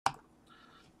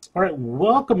All right,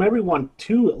 welcome everyone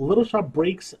to Little Shop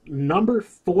Breaks number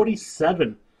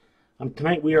 47.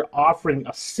 Tonight we are offering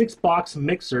a 6-box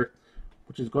mixer,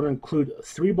 which is going to include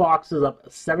 3 boxes of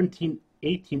 17-18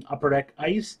 Upper Deck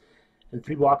Ice and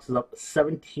 3 boxes of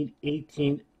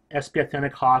 17-18 SP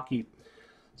Authentic Hockey.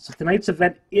 So tonight's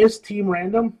event is team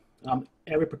random.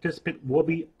 Every participant will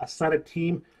be assigned a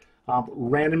team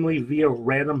randomly via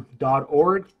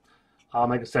random.org.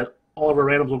 Like I said, all of our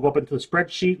randoms will go up into the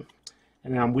spreadsheet.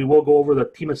 And we will go over the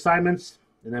team assignments,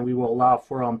 and then we will allow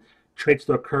for trades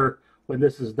to occur when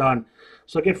this is done.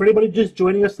 So again, for anybody just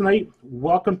joining us tonight,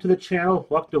 welcome to the channel.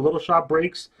 Welcome to Little Shop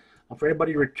Breaks. For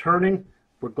anybody returning,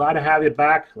 we're glad to have you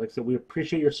back. Like I said, we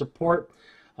appreciate your support.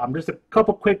 Just a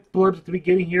couple quick blurbs at the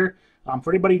beginning here.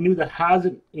 For anybody new that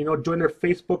hasn't, joined our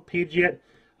Facebook page yet,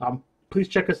 please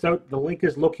check us out. The link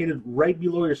is located right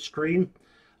below your screen.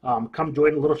 Come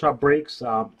join Little Shop Breaks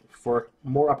for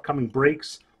more upcoming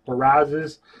breaks or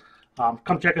Razes.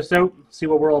 Come check us out, see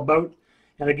what we're all about.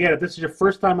 And again, if this is your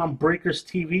first time on Breakers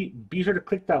TV, be sure to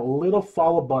click that little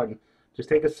follow button. Just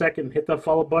take a second and hit that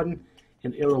follow button,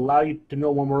 and it'll allow you to know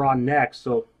when we're on next.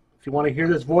 So if you want to hear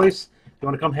this voice, if you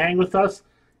want to come hang with us,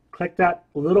 click that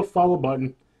little follow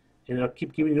button, and it'll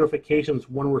keep giving you notifications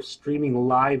when we're streaming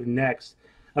live next.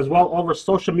 As well, all of our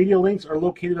social media links are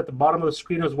located at the bottom of the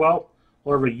screen as well,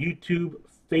 all over YouTube,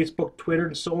 Facebook, Twitter,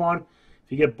 and so on.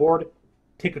 If you get bored,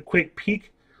 take a quick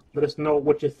peek. Let us know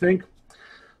what you think.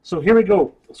 So here we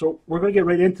go. So we're going to get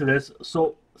right into this.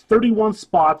 So 31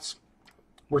 spots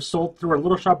were sold through our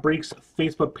Little Shop Breaks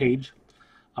Facebook page,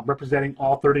 representing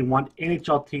all 31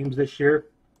 NHL teams this year.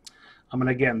 And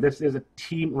again, this is a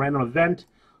team random event.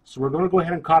 So we're going to go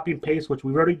ahead and copy and paste, which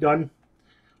we've already done,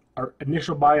 our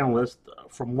initial buy-on list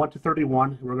from 1 to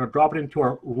 31. We're going to drop it into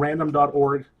our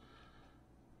random.org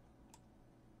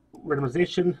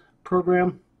randomization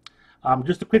program.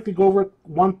 Just to quickly go over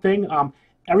one thing,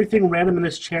 everything random in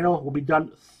this channel will be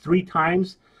done 3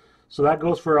 times. So that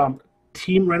goes for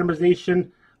team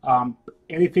randomization,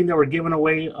 anything that we're giving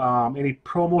away, any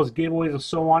promos, giveaways, and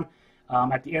so on.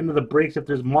 At the end of the breaks, if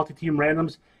there's multi-team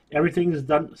randoms, everything is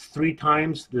done 3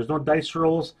 times. There's no dice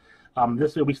rolls.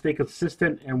 This way we stay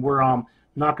consistent and we're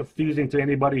not confusing to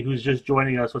anybody who's just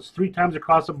joining us. So it's 3 times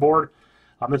across the board.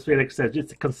 This way, like I said,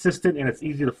 it's consistent and it's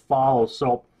easy to follow.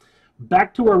 So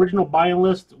back to our original buy-in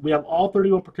list, we have all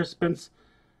 31 participants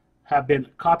have been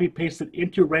copy-pasted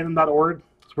into random.org.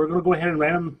 So we're going to go ahead and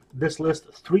random this list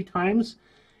 3 times,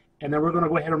 and then we're going to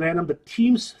go ahead and random the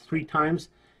teams 3 times,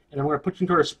 and then we're going to put you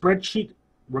into our spreadsheet.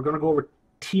 We're going to go over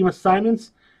team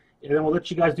assignments, and then we'll let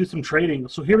you guys do some trading.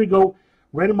 So here we go,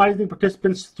 randomizing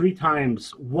participants 3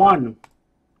 times. 1.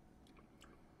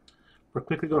 We're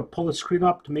quickly going to pull the screen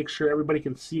up to make sure everybody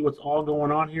can see what's all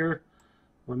going on here.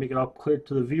 We'll make it all clear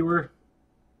to the viewer.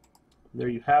 There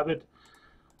you have it.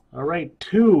 All right,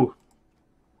 2.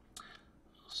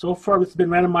 So far, this has been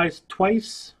randomized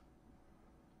twice.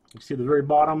 You see at the very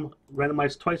bottom,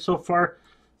 randomized twice so far.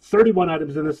 31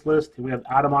 items in this list. And we have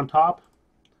Adam on top,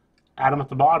 Adam at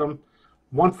the bottom.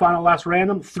 1 final last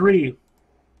random, 3.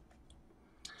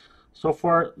 So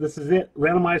far, this is it.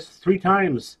 Randomized 3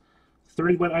 times.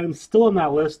 31 items still in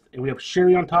that list. And we have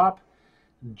Sherry on top,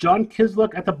 John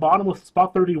Kisluk at the bottom with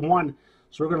spot 31.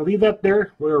 So we're going to leave that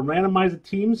there. We're going to randomize the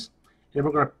teams, and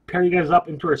we're going to pair you guys up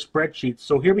into our spreadsheet.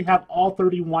 So here we have all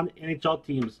 31 NHL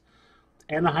teams.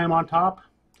 Anaheim on top,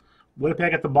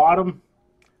 Winnipeg at the bottom.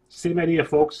 Same idea,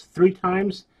 folks. 3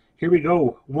 times. Here we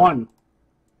go. 1.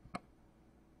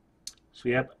 So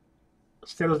we have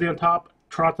San Jose on top,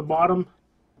 Toronto at the bottom.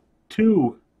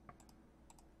 2.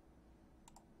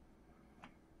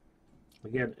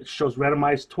 Again, it shows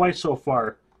randomized twice so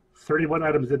far. 31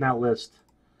 items in that list.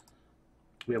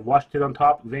 We have Washington on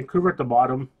top, Vancouver at the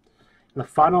bottom. And the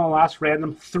final and last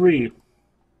random, 3.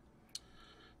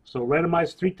 So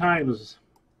randomized 3 times.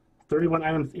 31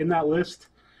 items in that list.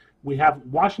 We have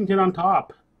Washington on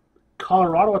top,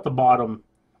 Colorado at the bottom.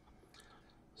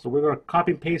 So we're going to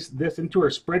copy and paste this into our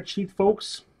spreadsheet,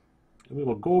 folks. And we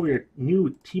will go over your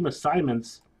new team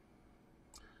assignments.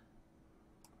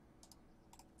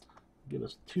 Give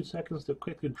us 2 seconds to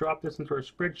quickly drop this into our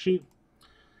spreadsheet.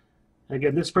 And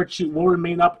again, this spreadsheet will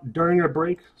remain up during your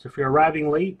break. So if you're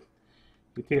arriving late,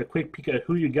 you can take a quick peek at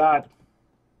who you got.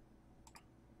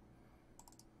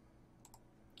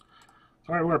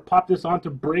 All right, we're going to pop this onto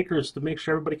Breakers to make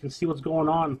sure everybody can see what's going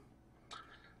on.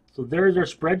 So there's our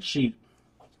spreadsheet.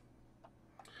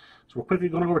 So we're quickly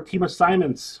going to go over team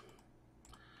assignments.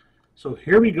 So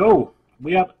here we go.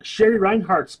 We have Sherry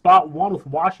Reinhardt, spot 1 with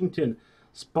Washington.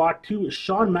 Spot 2,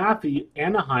 Sean Matthew,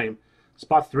 Anaheim.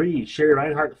 Spot 3, Sherry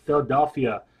Reinhardt,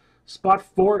 Philadelphia. Spot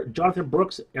 4, Jonathan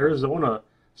Brooks, Arizona.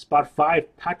 Spot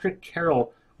 5, Patrick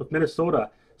Carroll with Minnesota.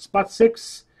 Spot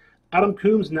 6, Adam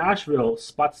Coombs, Nashville.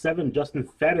 Spot 7, Justin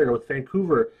Feder with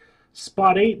Vancouver.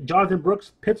 Spot 8, Jonathan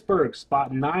Brooks, Pittsburgh.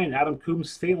 Spot 9, Adam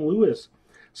Coombs, St. Louis.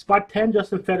 Spot 10,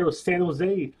 Justin Feder with San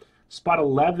Jose. Spot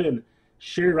 11,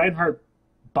 Sherry Reinhardt,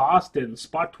 Boston.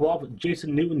 Spot 12,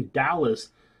 Jason Newton, Dallas.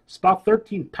 Spot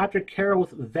 13, Patrick Carroll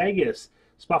with Vegas.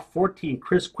 Spot 14,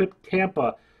 Chris Quipp,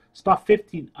 Tampa. Spot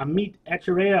 15, Amit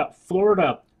Echerea,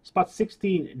 Florida. Spot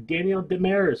 16, Daniel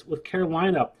Demers with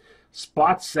Carolina.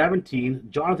 Spot 17,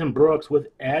 Jonathan Brooks with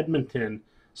Edmonton.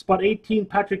 Spot 18,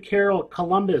 Patrick Carroll,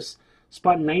 Columbus.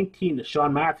 Spot 19,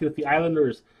 Sean Matthew with the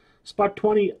Islanders. Spot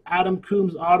 20, Adam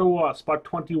Coombs, Ottawa. Spot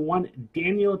 21,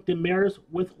 Daniel Demers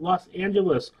with Los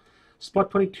Angeles. Spot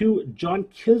 22, John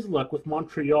Kisluk with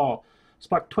Montreal.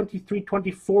 Spot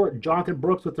 23-24, Jonathan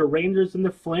Brooks with the Rangers and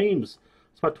the Flames.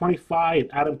 Spot 25,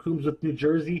 Adam Coombs with New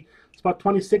Jersey. Spot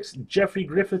 26, Jeffrey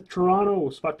Griffith, Toronto.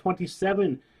 Spot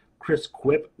 27, Chris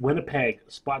Quipp, Winnipeg.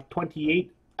 Spot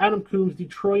 28, Adam Coombs,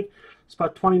 Detroit.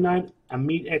 Spot 29,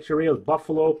 Amit Echerea with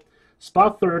Buffalo.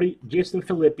 Spot 30, Jason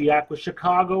Filipiak with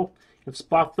Chicago. And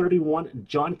spot 31,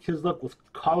 John Kisluk with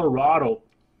Colorado.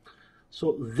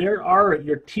 So there are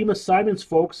your team assignments,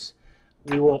 folks.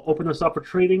 We will open this up for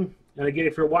trading. And again,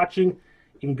 if you're watching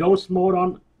in ghost mode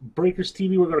on Breakers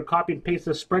TV, we're going to copy and paste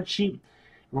this spreadsheet.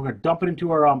 We're going to dump it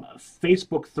into our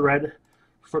Facebook thread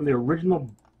from the original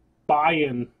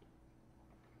buy-in,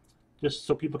 just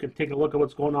so people can take a look at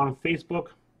what's going on Facebook.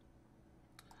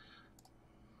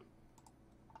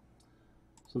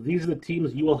 So these are the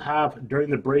teams you will have during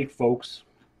the break, folks.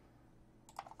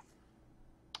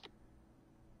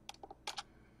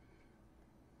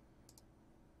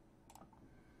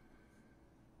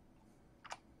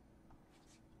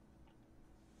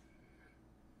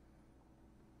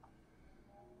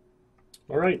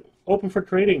 All right, open for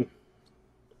trading.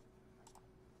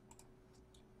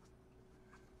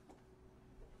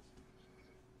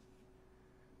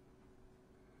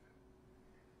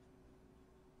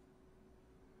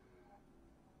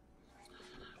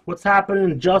 What's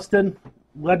happening, Justin?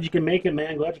 Glad you can make it,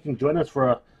 man. Glad you can join us for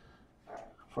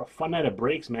a fun night of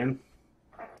breaks, man.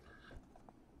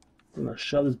 I'm gonna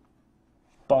shove these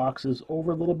boxes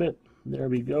over a little bit. There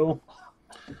we go.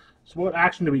 So what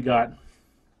action do we got?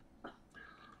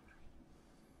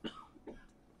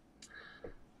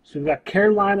 So we've got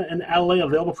Carolina and LA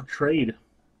available for trade.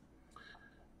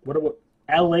 What about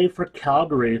LA for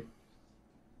Calgary?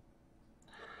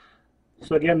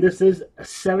 So again, this is a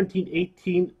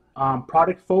 17-18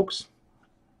 product, folks.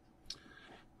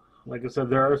 Like I said,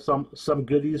 there are some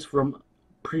goodies from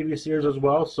previous years as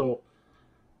well. So,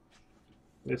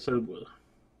 like I said,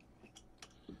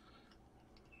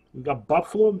 we've got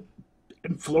Buffalo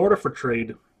and Florida for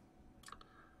trade.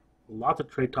 Lots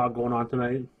of trade talk going on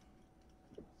tonight.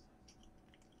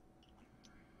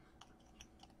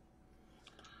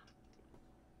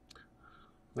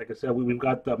 Like I said, we've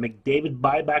got the McDavid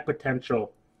buyback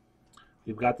potential.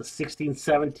 We've got the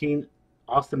 16-17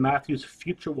 Austin Matthews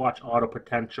Future Watch auto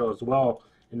potential as well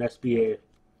in SBA.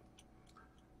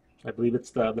 I believe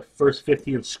it's the first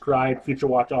 50 inscribed Future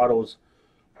Watch autos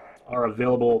are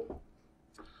available.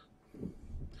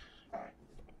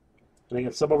 And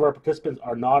again, some of our participants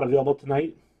are not available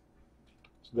tonight,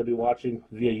 so they'll be watching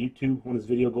via YouTube when this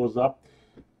video goes up.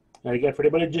 And again, for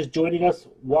anybody just joining us,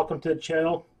 welcome to the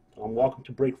channel. Welcome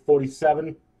to break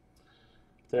 47.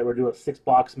 Today we're doing a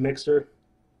 6-box mixer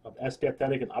of SP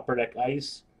Authentic and Upper Deck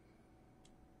Ice.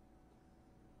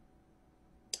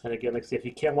 And again, like I say, if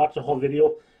you can't watch the whole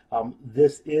video,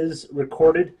 this is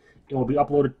recorded and will be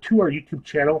uploaded to our YouTube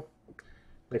channel.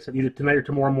 Like I said, either tonight or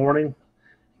tomorrow morning, in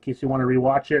case you want to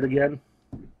rewatch it again.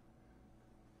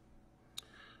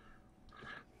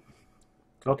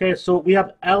 Okay, so we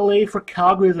have LA for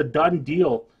Calgary as a done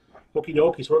deal. Okie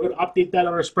dokie, so we're going to update that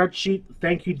on our spreadsheet.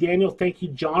 Thank you, Daniel. Thank you,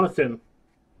 Jonathan.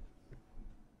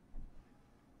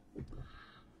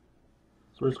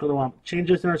 So we're just going to change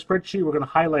this in our spreadsheet. We're going to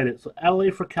highlight it. So LA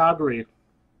for Calgary.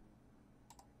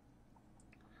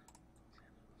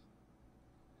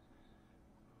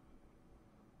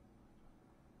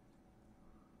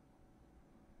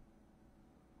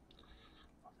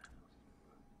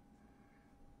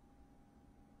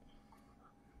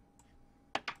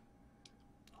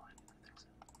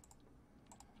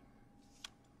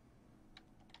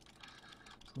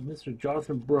 So Mr.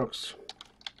 Jonathan Brooks.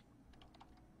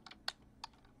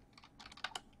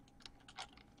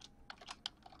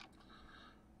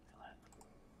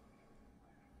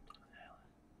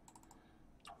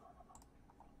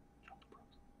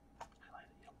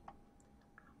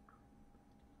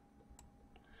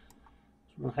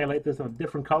 So I'm going to highlight this in a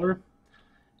different color.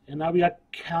 And now we got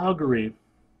Calgary.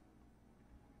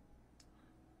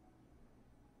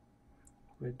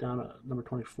 Right down at number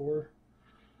 24.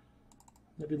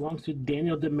 That belongs to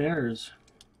Daniel Demers.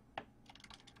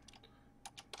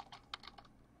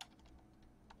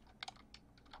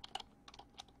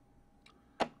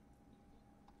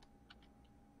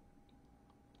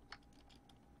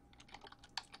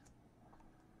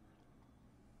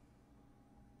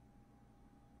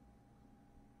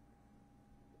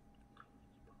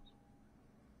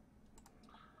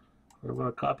 We're going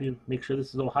to copy and make sure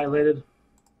this is all highlighted.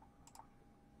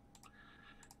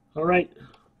 All right.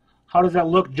 How does that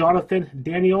look, Jonathan,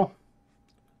 Daniel?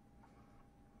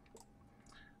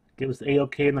 Give us the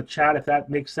A-OK in the chat if that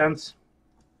makes sense.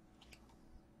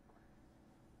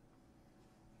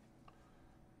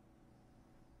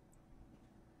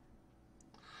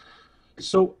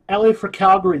 So LA for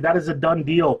Calgary, that is a done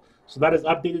deal. So that is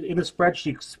updated in the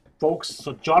spreadsheet, folks.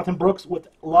 So Jonathan Brooks with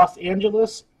Los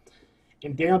Angeles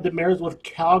and Daniel Demers with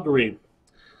Calgary.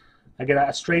 Again,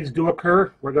 as trades do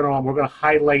occur, we're gonna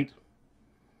highlight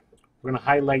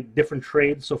different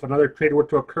trades. So if another trade were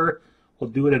to occur, we'll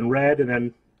do it in red, and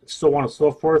then so on and so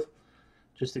forth,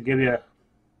 just to give you a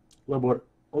little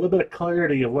bit of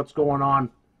clarity of what's going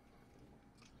on.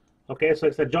 Okay, so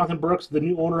like I said, Jonathan Brooks, the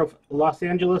new owner of Los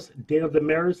Angeles, Daniel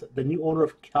Demers, the new owner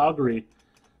of Calgary.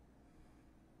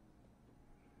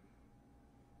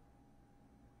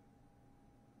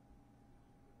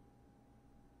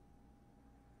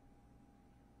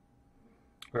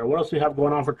 All right, what else do we have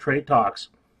going on for trade talks?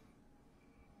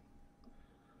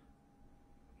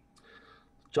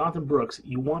 Jonathan Brooks,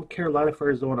 you want Carolina for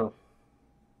Arizona. All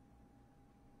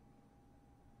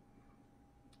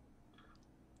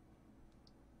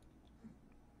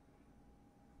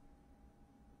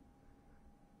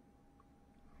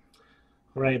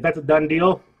right, that's a done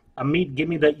deal. Amit, give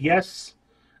me the yes.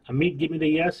 Amit, give me the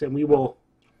yes, and we will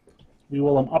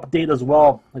update as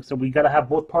well. Like I said, we got to have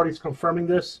both parties confirming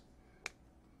this.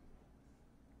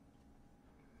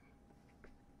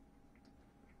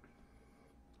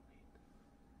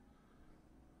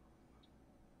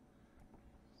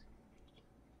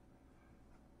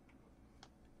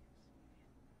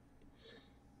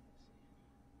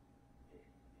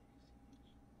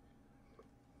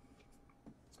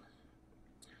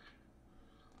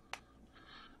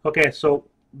 Okay, so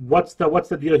what's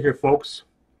the deal here, folks?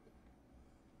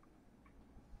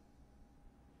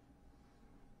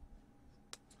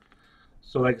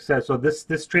 So like I said, so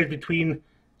this trade between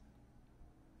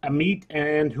Amit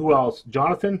and who else?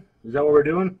 Jonathan? Is that what we're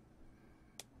doing?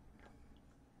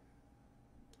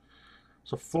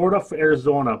 So Florida for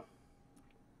Arizona.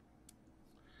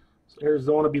 So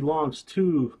Arizona belongs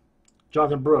to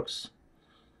Jonathan Brooks.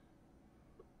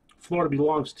 Florida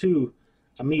belongs to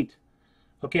Amit.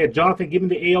 Okay, Jonathan, give me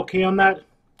the A-OK on that.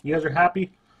 You guys are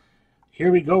happy?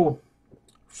 Here we go.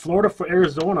 Florida for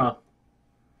Arizona.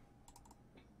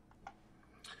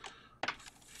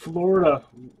 Florida,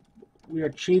 we are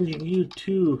changing you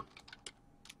to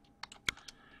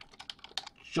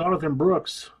Jonathan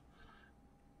Brooks.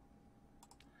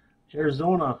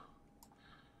 Arizona,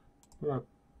 we're going to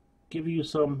give you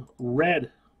some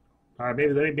red. All right,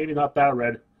 maybe not that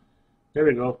red. There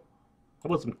we go. How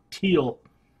about some teal?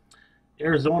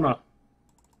 Arizona,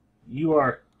 you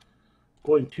are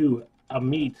going to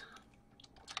Amit.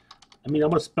 I'm going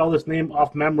to spell this name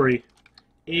off memory.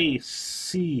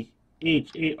 A-C-H-A-R-Y-A.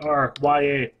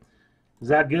 Is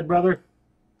that good, brother?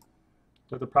 Is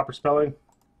that the proper spelling?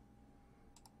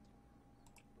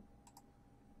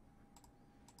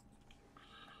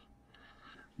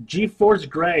 G-Force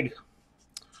Greg.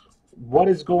 What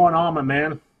is going on, my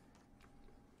man?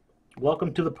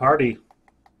 Welcome to the party.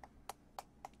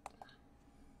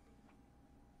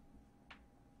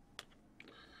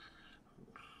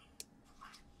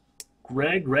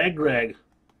 Greg.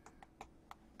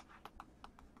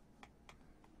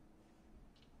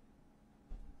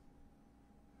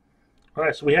 All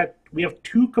right, so we have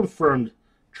two confirmed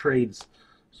trades.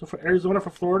 So for Arizona for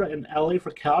Florida and LA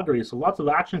for Calgary. So lots of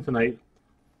action tonight.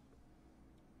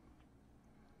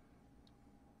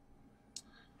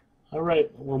 All right,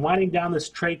 we're winding down this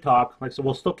trade talk. Like I said,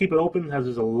 we'll still keep it open as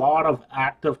there's a lot of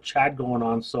active chat going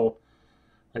on. So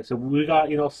like I said, we got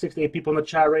 6 to 8 people in the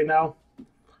chat right now.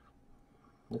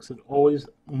 Like I said, always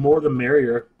more the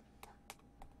merrier.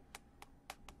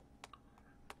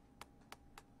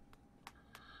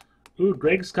 Ooh,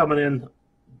 Greg's coming in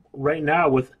right now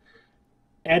with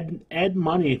Ed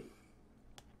Money.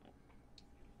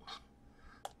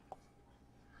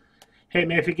 Hey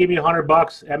man, if you give me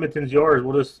 $100, Edmonton's yours.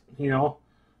 We'll just,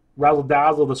 razzle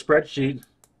dazzle the spreadsheet.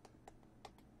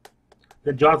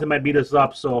 Then Jonathan might beat us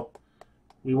up, so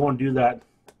We won't do that.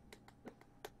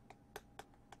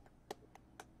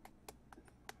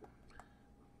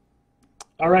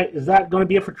 All right, is that going to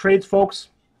be it for trades, folks?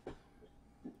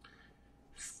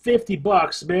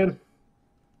 $50, man.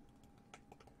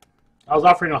 I was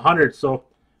offering 100, so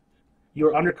you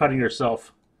were undercutting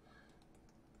yourself.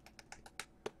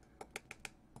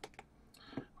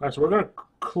 All right, so we're going to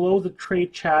close the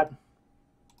trade chat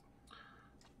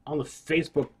on the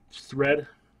Facebook thread.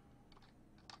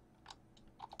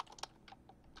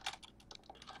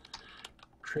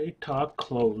 Trade talk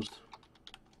closed.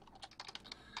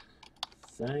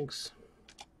 Thanks.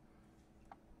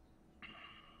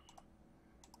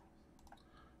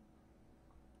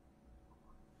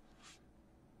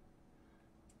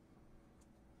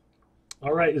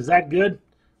 All right, is that good?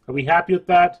 Are we happy with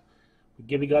that? We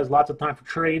give you guys lots of time for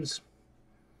trades.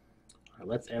 All right,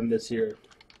 let's end this here.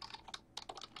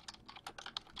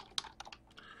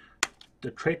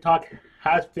 The trade talk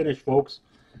has finished, folks.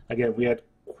 Again, we had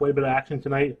quite a bit of action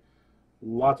tonight.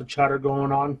 Lots of chatter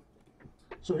going on.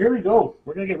 So here we go.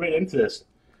 We're going to get right into this.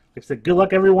 Like I said, good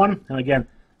luck, everyone. And again,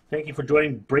 thank you for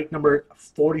joining break number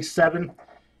 47.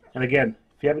 And again,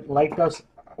 if you haven't liked us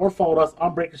or followed us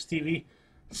on Breakers TV,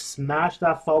 smash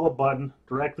that follow button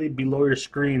directly below your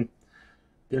screen.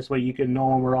 This way you can know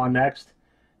when we're on next,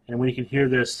 and when you can hear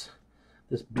this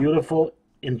beautiful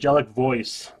angelic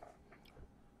voice.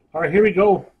 All right, here we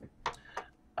go.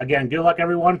 Again, good luck,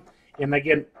 everyone. And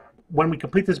again, when we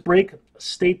complete this break,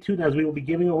 stay tuned, as we will be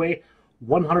giving away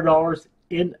 $100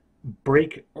 in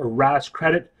break or RAS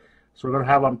credit. So we're going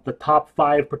to have the top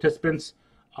 5 participants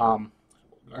are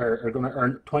going to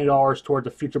earn $20 towards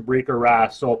a future break or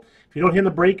RAS. So if you don't hit the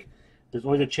break, there's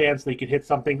always a chance that you could hit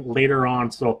something later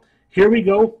on. So here we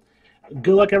go.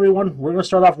 Good luck, everyone. We're going to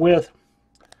start off with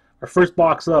our first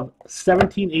box of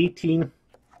 1718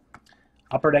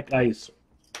 Upper Deck Ice.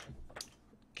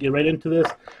 Get right into this.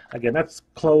 Again, that's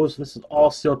closed. This is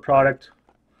all sealed product.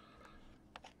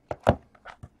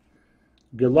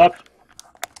 Good luck.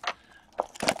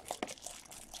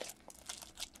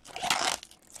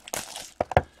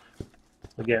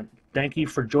 Again, thank you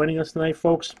for joining us tonight,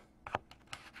 folks.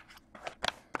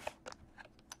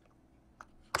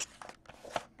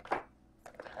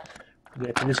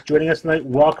 If you're just joining us tonight,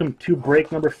 welcome to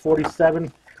break number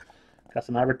 47. Got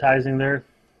some advertising there.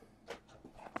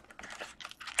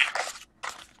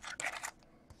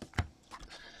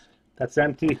 That's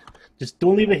empty. Just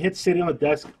don't leave a hit sitting on the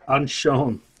desk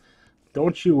unshown.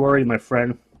 Don't you worry, my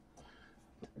friend.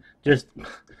 Just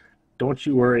don't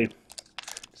you worry.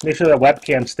 Just make sure that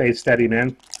webcam stays steady,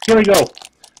 man. Here we go.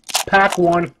 Pack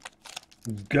 1.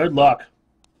 Good luck.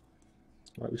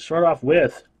 All right, we start off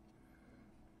with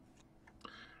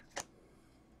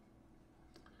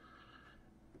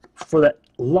for the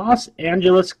Los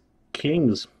Angeles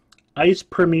Kings, Ice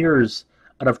Premiers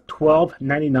out of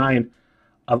 $12.99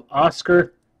 of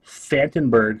Oscar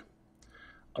Fantenberg.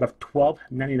 Out of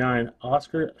 $12.99,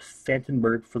 Oscar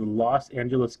Fantenberg for the Los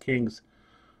Angeles Kings.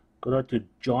 Go out to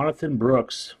Jonathan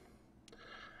Brooks.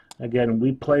 Again,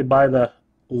 we play by the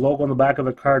logo on the back of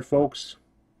the card, folks.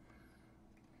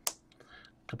 A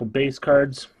couple base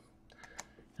cards.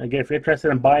 Again, if you're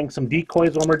interested in buying some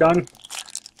decoys when we're done,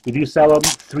 we do sell them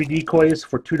 3 decoys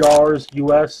for $2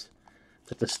 US.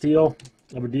 That's a steal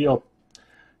of a deal.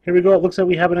 Here we go. It looks like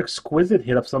we have an exquisite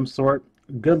hit of some sort.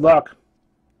 Good luck.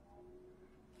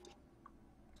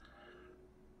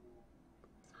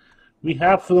 We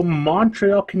have for the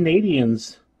Montreal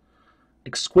Canadiens,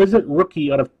 exquisite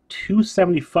rookie out of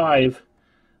 275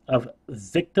 of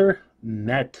Victor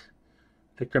Mete.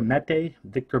 Victor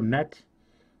Mete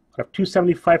out of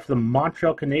 275 for the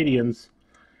Montreal Canadiens.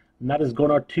 And that is going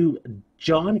out to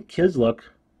John Kisluk.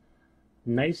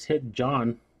 Nice hit,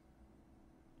 John.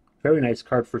 Very nice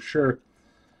card for sure.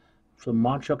 For the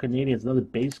Montreal Canadiens, another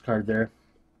base card there.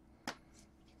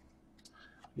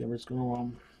 Yeah, we're just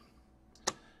going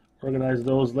to organize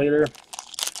those later.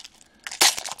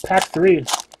 Pack 3.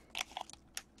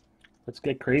 Let's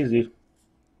get crazy.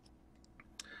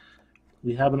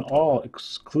 We have an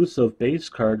all-exclusive base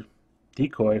card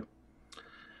decoy.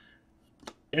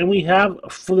 And we have,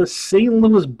 for the St.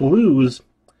 Louis Blues,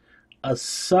 a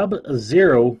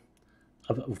Sub-Zero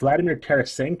of Vladimir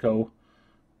Tarasenko.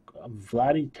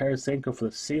 Vladdy Tarasenko for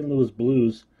the St. Louis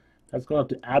Blues. That's going up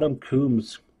to Adam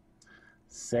Coombs.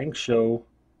 Sancho.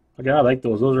 Again, I like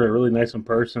those. Those are really nice in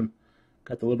person.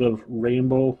 Got the little bit of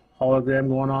rainbow hologram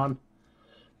going on.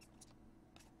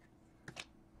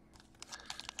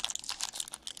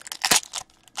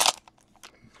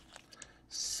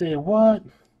 Say what?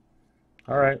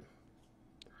 All right.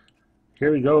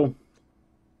 Here we go.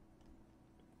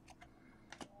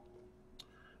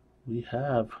 we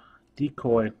have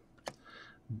decoy,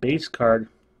 base card,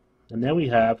 and then we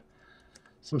have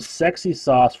some sexy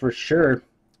sauce for sure.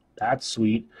 That's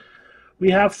sweet. We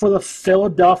have for the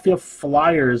Philadelphia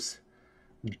Flyers,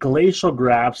 Glacial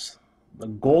Graphs, the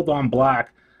gold on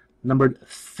black, numbered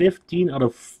 15 out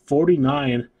of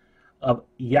 49 of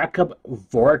Jakub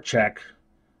Voracek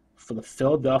for the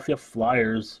Philadelphia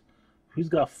Flyers. Who's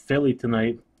got Philly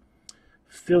tonight?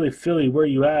 Philly, where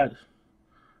you at?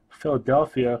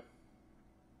 Philadelphia.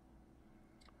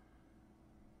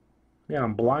 Yeah,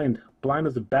 I'm blind. Blind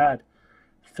as a bat.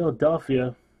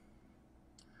 Philadelphia.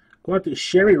 Going to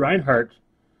Sherry Reinhardt.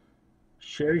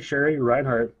 Sherry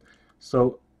Reinhardt.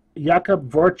 So Jakub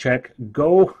Voracek,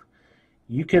 go.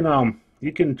 You can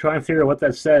try and figure out what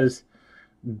that says.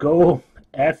 Go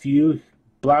F you,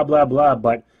 blah blah blah.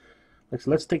 But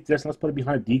let's take this. Let's put it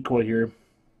behind a decoy here,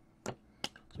 so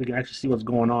we can actually see what's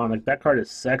going on. Like, that card is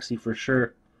sexy for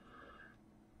sure.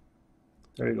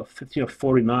 There you go, 15 of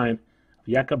 49.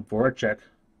 Jakub Voracek.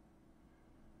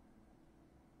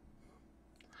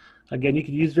 Again, you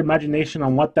can use your imagination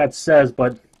on what that says,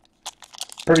 but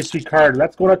pretty sweet card.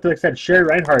 That's going out to, like I said, Sherry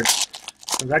Reinhardt.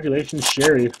 Congratulations,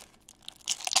 Sherry.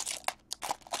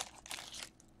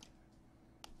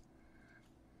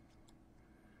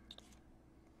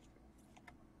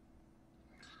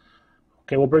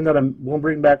 Okay, we'll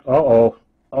bring back. Oh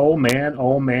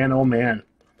man.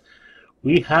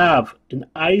 We have an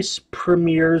Ice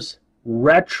Premiers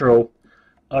Retro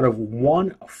out of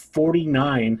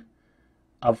 149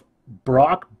 of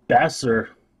Brock Besser.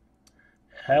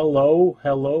 Hello.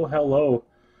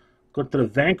 Go to the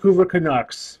Vancouver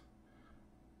Canucks.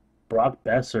 Brock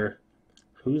Besser.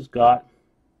 Who's got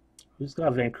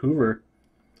Vancouver?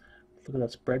 Look at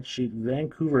that spreadsheet.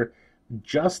 Vancouver.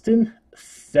 Justin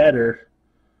Fetter.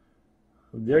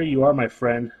 There you are, my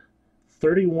friend.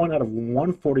 31 out of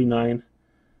 149.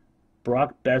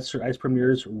 Brock Besser, Ice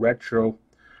Premiers Retro.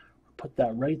 Put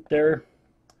that right there.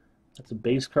 That's a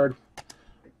base card.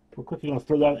 Real quick, you're going to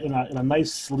throw that in a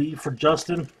nice sleeve for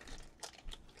Justin.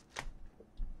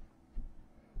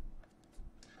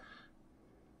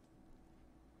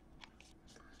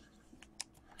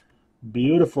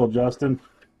 Beautiful, Justin.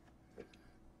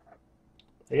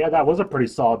 Yeah, that was a pretty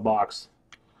solid box.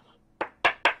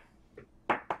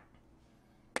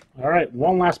 All right,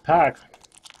 one last pack.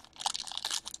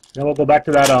 Then we'll go back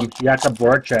to that Jakub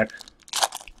Voracek.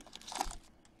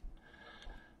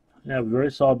 Yeah,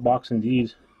 very solid box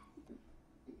indeed.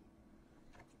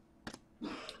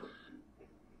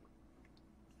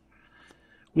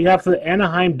 We have for the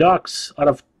Anaheim Ducks out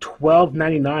of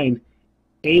 $12.99,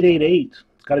 888. It's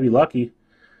got to be lucky.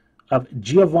 Of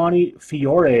Giovanni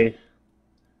Fiore,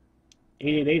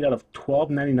 888 out of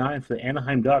 $12.99 for the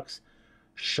Anaheim Ducks.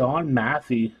 Sean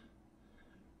Matthew.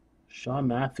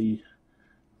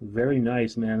 Very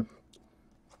nice, man.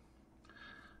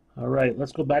 All right,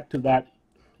 let's go back to that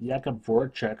Jakub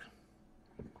Voracek.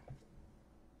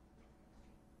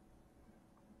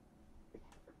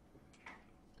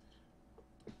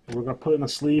 We're going to put it in the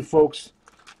sleeve, folks,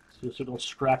 so we don't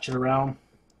scratch it around.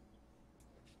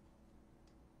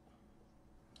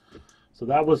 So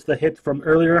that was the hit from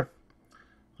earlier.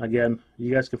 Again,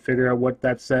 you guys can figure out what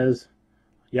that says.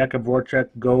 Jakub Voracek,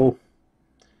 go.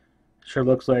 Sure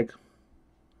looks like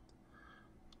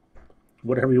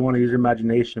whatever you want to use your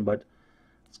imagination, but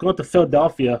let's go to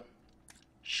Philadelphia.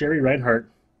 Sherry Reinhardt.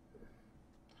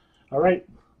 All right,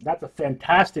 that's a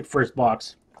fantastic first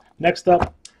box. Next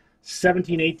up,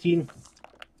 17-18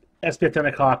 SPF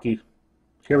Tennis Hockey.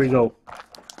 Here we go.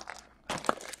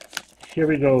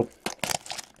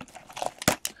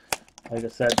 Like I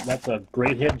said, that's a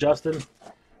great hit, Justin.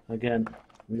 Again,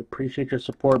 we appreciate your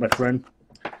support, my friend.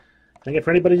 And again, for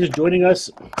anybody just joining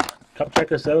us, come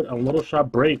check us out on Little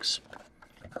Shop Breaks.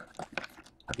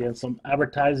 Again, some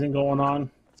advertising going on.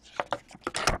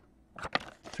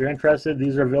 If you're interested,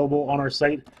 these are available on our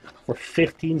site for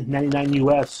 $15.99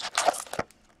 US.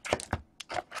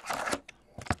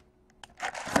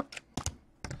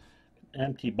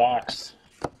 Empty box.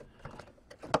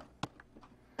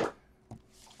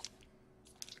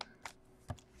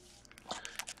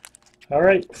 All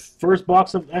right, first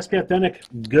box of SPF Authentic.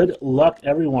 Good luck,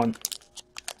 everyone.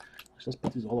 Let's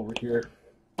put these all over here.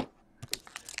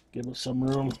 Give us some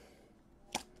room.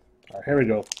 All right, here we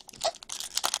go.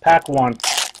 Pack one.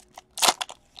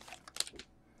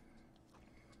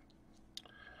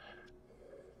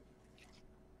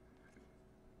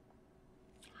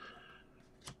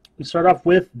 We start off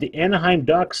with the Anaheim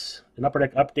Ducks, an Upper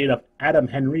Deck update of Adam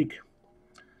Henrique.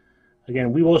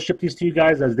 Again, we will ship these to you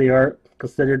guys as they are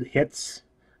considered hits.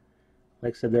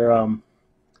 Like I said, they're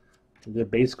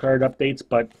base card updates,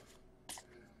 but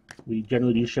We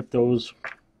generally do ship those.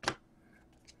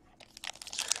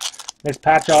 Nice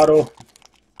patch auto.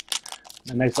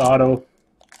 A nice auto.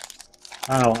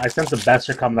 I don't know. I sense the best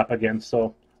are coming up again,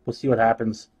 so we'll see what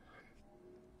happens.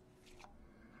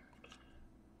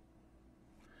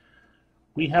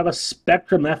 We have a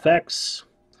Spectrum FX.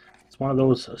 It's one of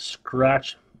those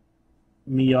scratch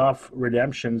me off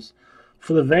redemptions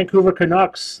for the Vancouver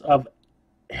Canucks of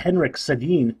Henrik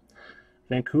Sedin.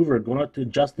 Vancouver going out to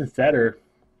Justin Fetter.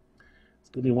 It's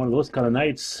going to be one of those kind of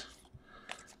nights.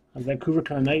 A Vancouver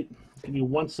kind of night. Give me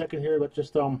 1 second here. Let's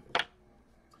just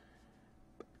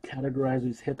categorize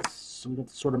these hits so we have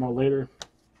to sort them out later.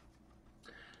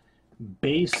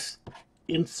 Base,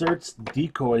 inserts,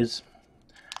 decoys.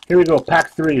 Here we go,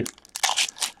 pack 3.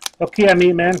 Okay, I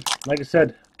mean, man, like I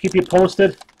said, keep you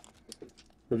posted.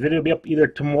 The video will be up either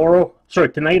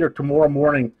tonight or tomorrow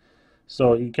morning.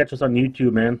 So you can catch us on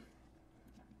YouTube, man.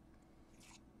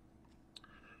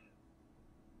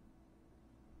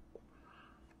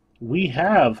 We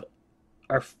have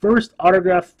our first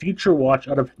autograph Future Watch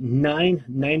out of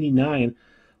 $9.99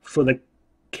 for the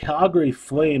Calgary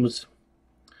Flames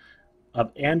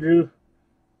of Andrew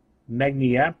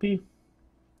Magniapani.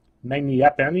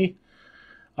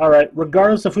 All right,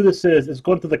 regardless of who this is, it's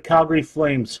going to the Calgary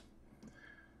Flames.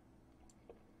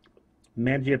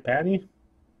 Mangiapane?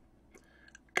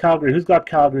 Calgary. Who's got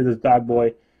Calgary, this bad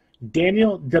boy?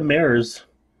 Daniel Demers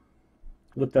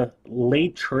with the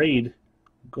late trade.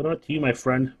 Going out to you, my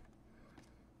friend.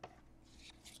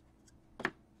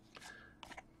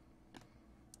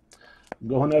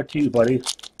 Going out to you, buddy.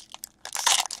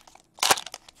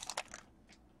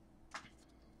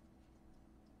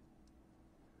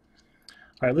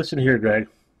 All right, listen here, Greg.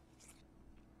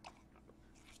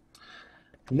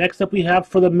 Next up we have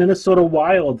for the Minnesota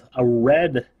Wild, a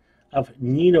red of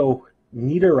Nino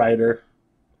Niederreiter.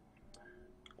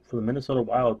 For the Minnesota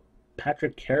Wild,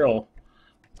 Patrick Carroll.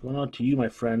 Going on to you, my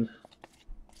friend.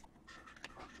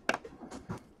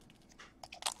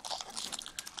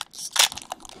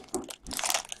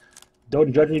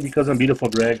 Don't judge me because I'm beautiful,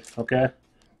 Greg, okay?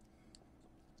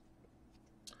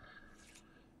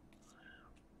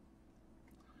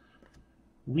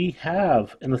 We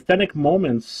have an Authentic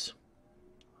Moments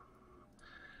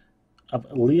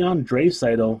of Leon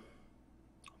Draisaitl.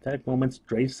 Authentic Moments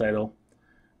Draisaitl.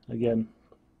 Again,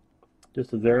 just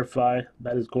to verify,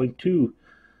 that is going to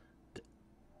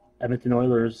Edmonton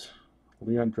Oilers,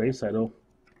 Leon Draisaitl.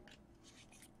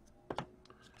 Put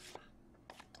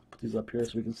these up here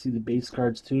so we can see the base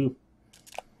cards too.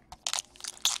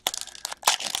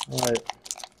 All right.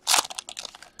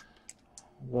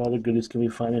 What other goodies can we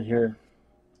find in here?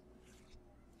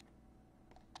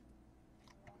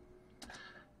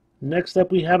 Next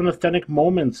up, we have an Authentic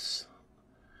Moments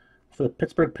for the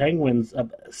Pittsburgh Penguins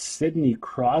of Sidney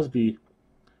Crosby.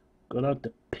 Going out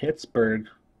to Pittsburgh.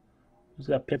 Who's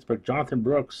got Pittsburgh? Jonathan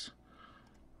Brooks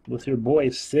with your boy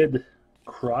Sid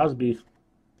Crosby.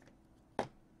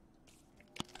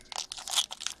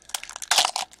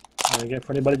 And again,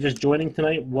 for anybody just joining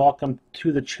tonight, welcome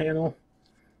to the channel.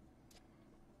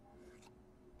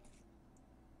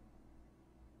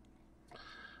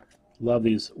 Love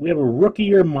these. We have a rookie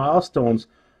year milestones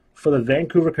for the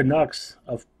Vancouver Canucks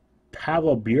of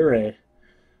Pavel Bure.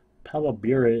 Pavel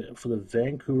Bure for the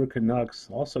Vancouver Canucks.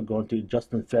 Also going to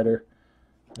Justin Fetter.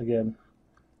 Again,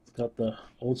 it's got the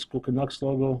old school Canucks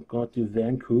logo going to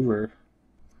Vancouver.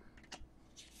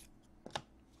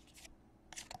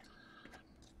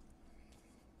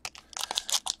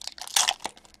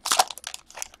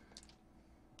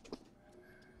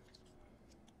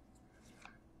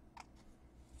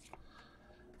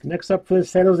 Next up for the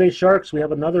San Jose Sharks, we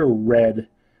have another red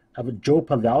of Joe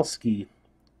Pavelski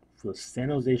for the San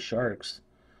Jose Sharks.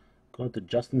 Going to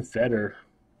Justin Fetter.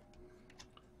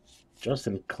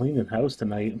 Justin cleaning house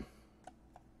tonight.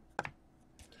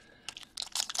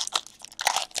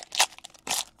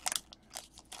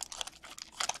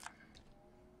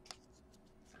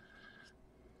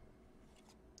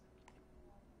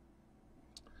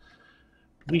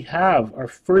 We have our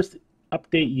first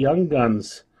update Young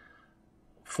Guns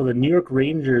for the New York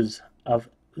Rangers of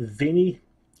Vinny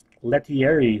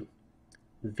Lettieri.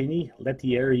 Vinny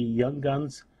Lettieri, Young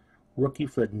Guns, rookie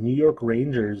for the New York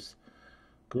Rangers.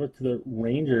 Go to the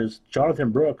Rangers.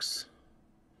 Jonathan Brooks.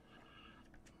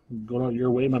 Going out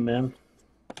your way, my man.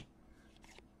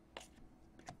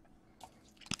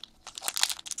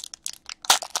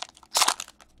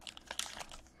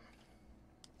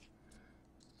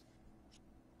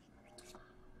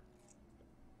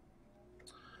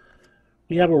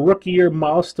 We have a rookie year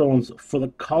milestones for the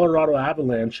Colorado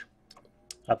Avalanche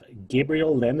of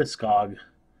Gabriel Landeskog.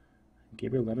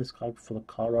 Gabriel Landeskog for the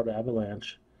Colorado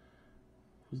Avalanche.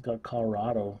 Who's got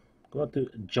Colorado? Go out to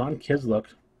John Kisluk.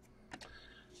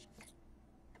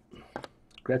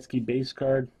 Gretzky base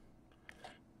card.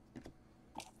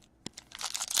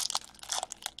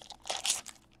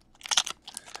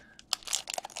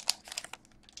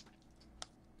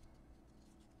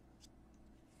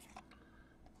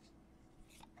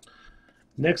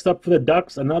 Next up for the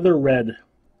Ducks, another red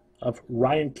of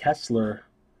Ryan Kesler.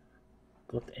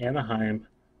 Go to Anaheim.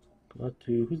 Go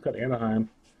to, who's got Anaheim?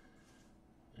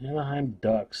 Anaheim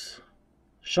Ducks.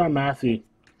 Sean Matthew,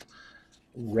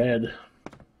 red.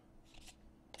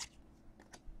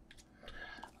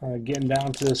 All right, getting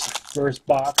down to this first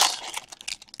box.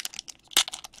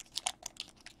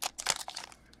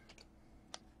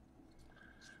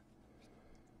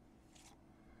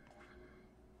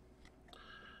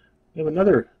 We have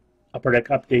another Upper Deck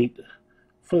update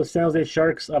for the San Jose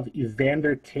Sharks of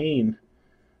Evander Kane.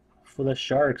 For the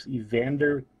Sharks,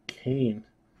 Evander Kane.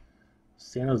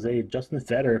 San Jose, Justin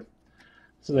Fetter.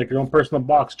 This is like your own personal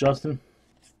box, Justin.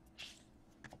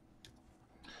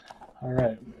 All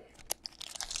right.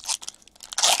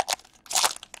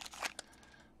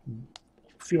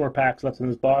 A few more packs left in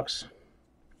this box.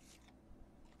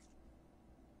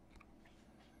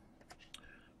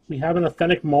 We have an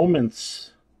Authentic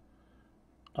Moments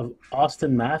of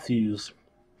Austin Matthews.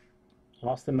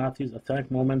 Austin Matthews,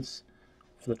 Authentic Moments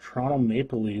for the Toronto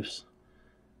Maple Leafs.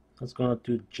 Let's go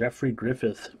to Jeffrey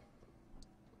Griffith.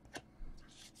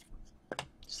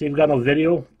 See, we've got no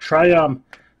video. Try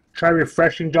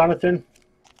refreshing, Jonathan.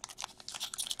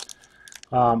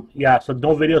 Yeah, so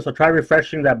no video. So try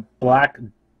refreshing that black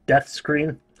death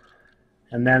screen,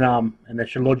 and then it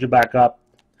should load you back up.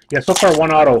 Yeah, so far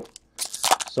one auto.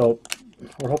 So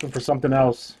we're hoping for something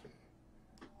else.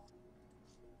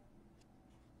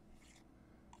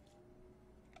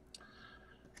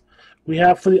 We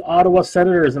have for the Ottawa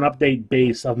Senators an update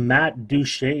base of Matt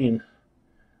Duchene.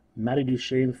 Matty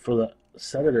Duchene for the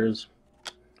Senators.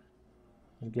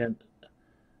 Again,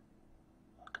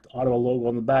 the Ottawa logo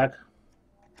on the back.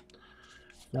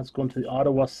 That's going to the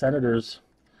Ottawa Senators.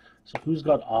 So who's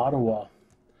got Ottawa?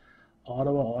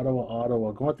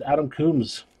 Ottawa. Going to Adam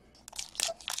Coombs.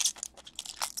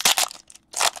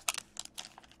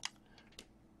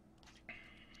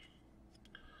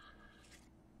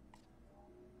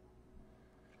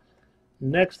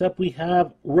 Next up, we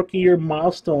have Rookie Year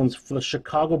Milestones for the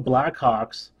Chicago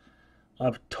Blackhawks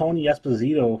of Tony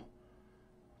Esposito.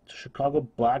 Chicago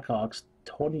Blackhawks,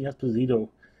 Tony Esposito,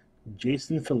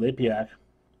 Jason Filipiak.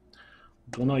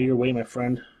 Going on your way, my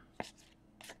friend.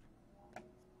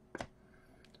 All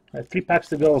right, 3 packs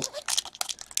to go.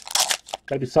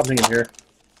 Gotta be something in here.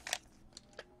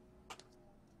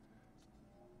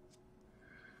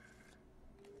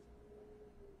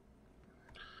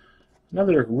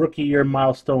 Another Rookie Year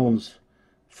Milestones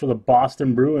for the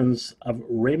Boston Bruins of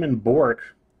Raymond Bourque.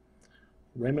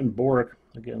 Raymond Bourque.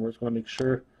 Again, we're just going to make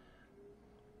sure.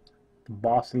 The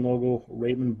Boston logo,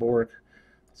 Raymond Bourque.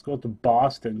 Let's go to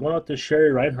Boston. Going out to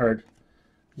Sherry Reinhardt.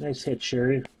 Nice hit,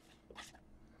 Sherry.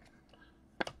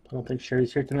 I don't think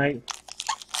Sherry's here tonight.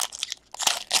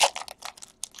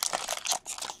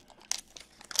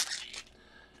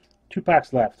 Two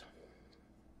packs left.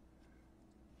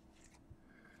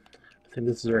 I think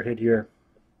this is our hit here.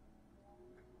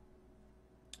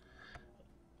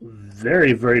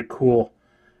 Very, very cool.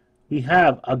 We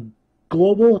have a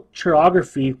Global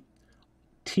Chirography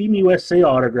Team USA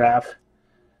autograph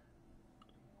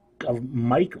of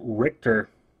Mike Richter.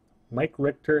 Mike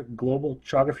Richter, Global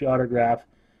Chirography autograph,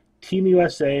 Team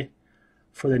USA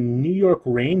for the New York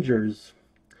Rangers.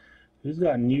 Who's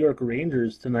got New York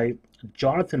Rangers tonight?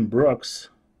 Jonathan Brooks.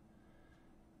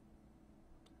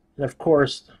 And of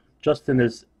course, Justin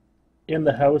is in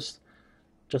the house.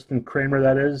 Justin Kramer,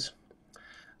 that is.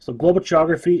 So Global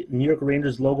Chirography, New York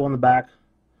Rangers logo on the back.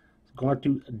 Going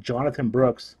to Jonathan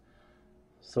Brooks.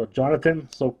 So Jonathan,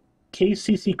 so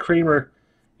KCC Kramer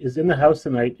is in the house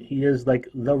tonight. He is like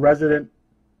the resident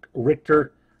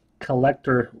Richter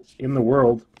collector in the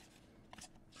world.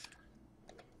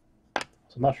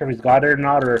 So I'm not sure if he's got it or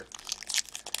not, or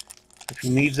if he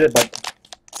needs it, but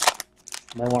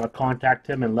I might want to contact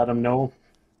him and let him know.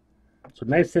 So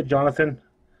nice hit, Jonathan.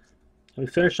 And we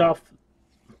finish off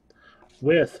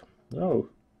with,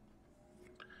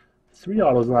 3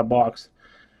 autos in that box.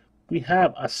 We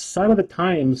have a Sign of the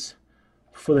Times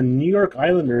for the New York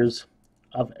Islanders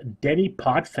of Denny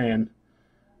Potvin.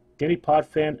 Denny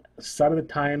Potvin, Sign of the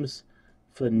Times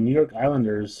for the New York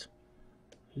Islanders.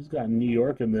 Who's got New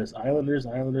York in this? Islanders.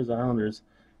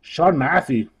 Sean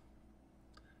Matthew.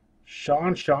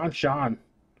 Sean.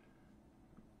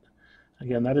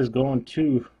 Again, that is going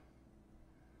to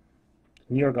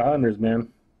New York Islanders, man.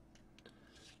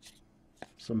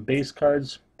 Some base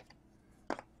cards.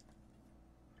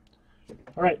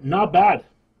 All right, not bad.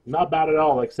 Not bad at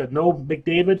all. Like I said, no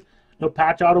McDavid, no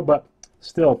patch auto, but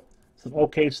still some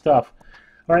okay stuff.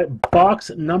 All right, box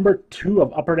number 2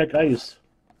 of Upper Deck Ice.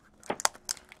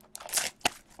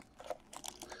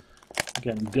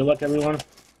 Again, good luck, everyone.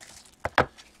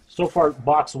 So far,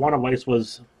 box 1 of Ice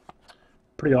was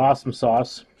pretty awesome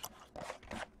sauce.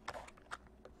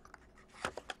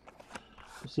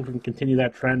 Let's see if we can continue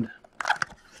that trend.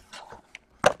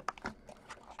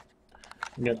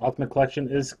 Again, Ultimate Collection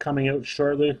is coming out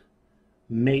shortly,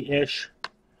 May-ish.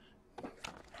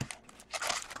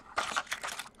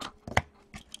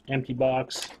 Empty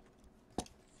box.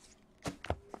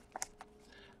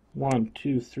 1,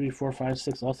 2, 3, 4, 5,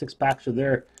 6. All 6 packs are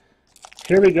there.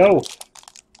 Here we go.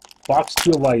 Box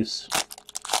 2 of Ice.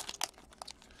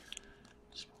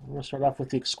 We're going to start off with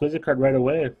the Exquisite card right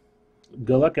away.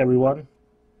 Good luck, everyone.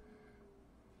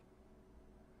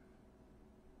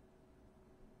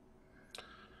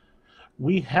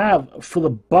 We have, for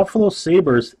the Buffalo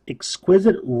Sabres,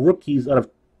 Exquisite Rookies out of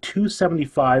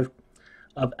 275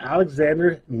 of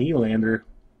Alexander Nylander.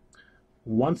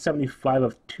 175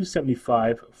 of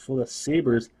 275 for the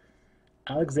Sabres,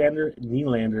 Alexander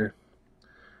Nylander.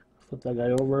 Flip that guy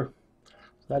over.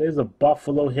 That is a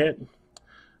Buffalo hit.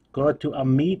 Going to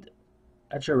Amit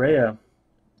Echerea.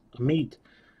 Amit.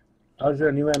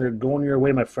 Alexander Nylander going your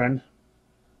way, my friend.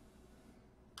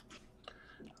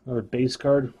 Another base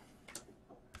card.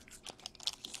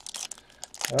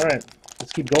 All right,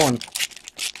 let's keep going.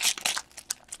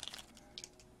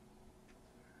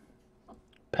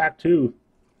 Pack 2.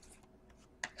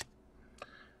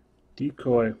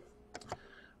 Decoy.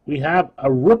 We have a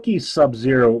rookie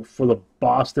Sub-Zero for the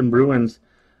Boston Bruins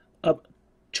of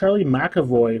Charlie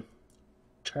McAvoy.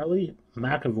 Charlie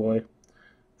McAvoy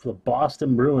for the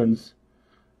Boston Bruins.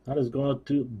 That is going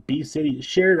to B-City.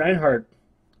 Sherry Reinhardt.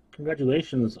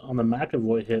 Congratulations on the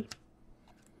McAvoy hit.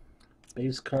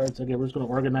 Base cards. Again, we're just going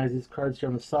to organize these cards here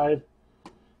on the side.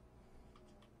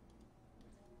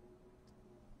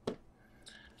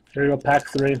 Here we go, pack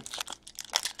 3.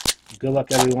 Good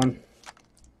luck, everyone.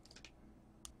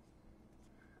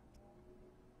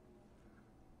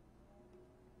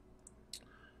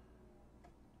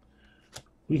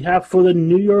 We have for the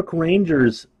New York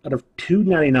Rangers out of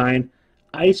 299,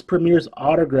 Ice Premier's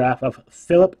autograph of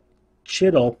Philip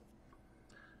Chytil.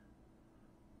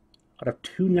 Out of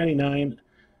 299,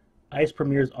 Ice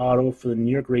Premier's auto for the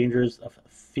New York Rangers of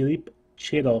Philippe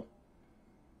Chytil.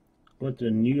 Going to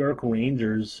the New York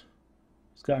Rangers.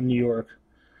 It's got New York.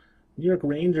 New York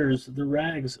Rangers, the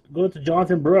Rags. Going to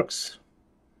Jonathan Brooks.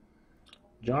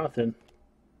 Jonathan.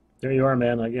 There you are,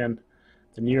 man. Again,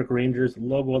 the New York Rangers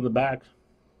logo on the back.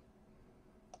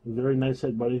 Very nice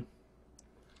hit, buddy.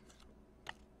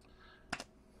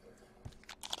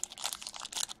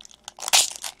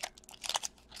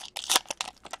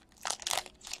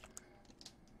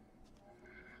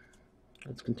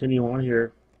 Let's continue on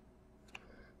here.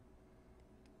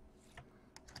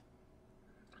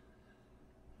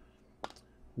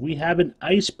 We have an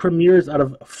Ice Premiers out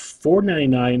of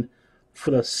 $4.99 for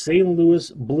the St.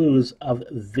 Louis Blues of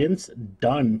Vince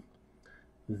Dunn.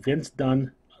 Vince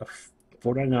Dunn out of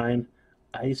 $4.99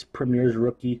 Ice Premiers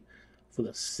rookie for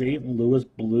the St. Louis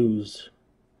Blues.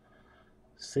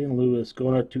 St. Louis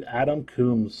going out to Adam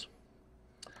Coombs.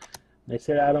 Nice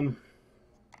hit, Adam.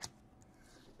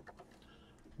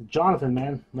 Jonathan,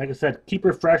 man, like I said, keep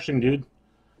refreshing, dude.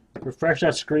 Refresh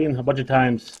that screen a bunch of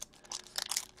times.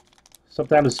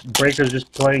 Sometimes breakers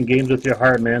just playing games with your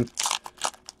heart, man.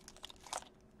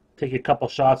 Take a couple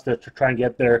shots to try and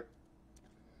get there.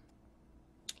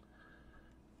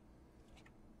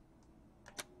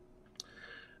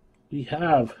 We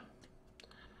have,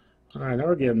 all right, now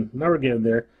we're getting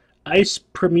there. Ice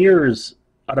Premiers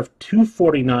out of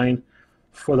 249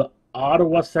 for the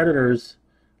Ottawa Senators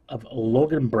of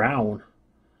Logan Brown.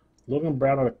 Logan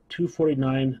Brown out of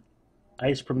 249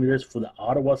 Ice Premiers for the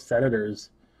Ottawa Senators.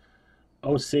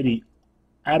 O-City.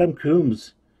 Adam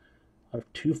Coombs out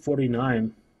of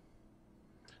 249.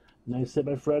 Nice hit,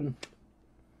 my friend.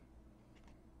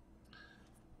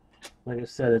 Like I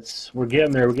said, we're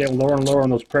getting there. We're getting lower and lower on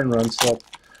those print runs. So,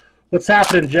 what's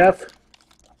happening, Jeff?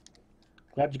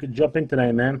 Glad you could jump in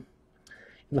tonight, man.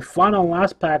 In the final and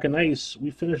last pack of Ice,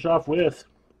 we finish off with,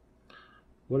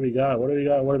 what do we got? What do we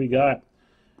got? What do we got?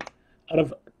 Out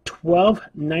of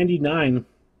 $12.99,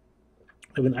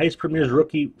 we have an Ice Premiers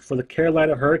rookie for the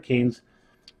Carolina Hurricanes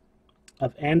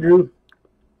of Andrew.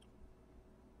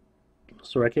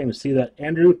 Sorry, I can't even see that.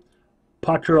 Andrew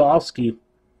Poturalski.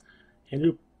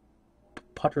 Andrew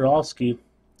Poturalski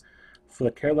for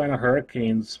the Carolina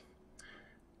Hurricanes.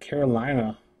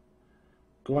 Carolina.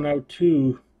 Going out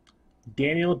to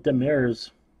Daniel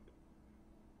Demers.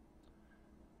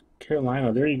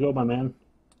 Carolina. There you go, my man.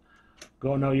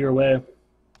 Going out your way.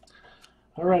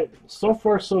 All right. So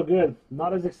far, so good.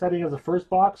 Not as exciting as the first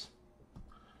box,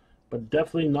 but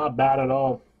definitely not bad at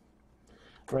all.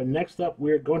 All right, next up,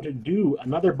 we're going to do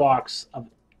another box of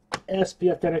SP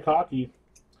Authentic Hockey.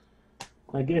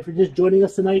 Again, if you're just joining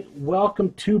us tonight,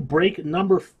 welcome to break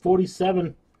number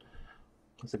 47.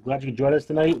 I'm so glad you could join us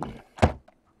tonight.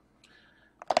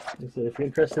 So if you're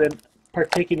interested in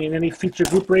partaking in any future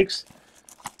group breaks,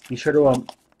 be sure to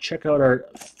check out our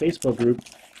Facebook group.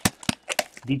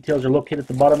 Details are located at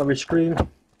the bottom of your screen.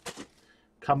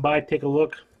 Come by, take a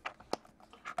look.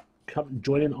 Come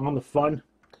join in on the fun.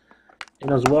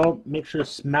 And as well, make sure to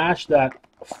smash that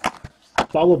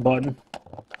follow button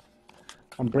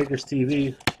on Breakers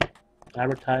TV.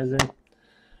 Advertising.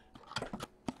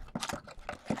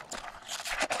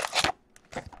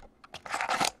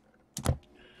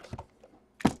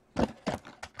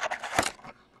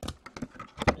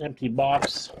 Empty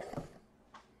box.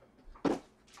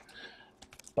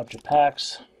 Bunch of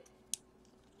packs.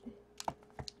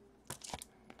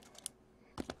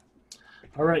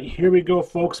 All right, here we go,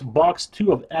 folks. Box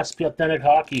 2 of SP Authentic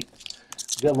Hockey.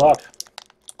 Good luck.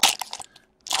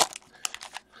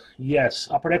 Yes,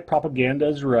 Upper Deck Propaganda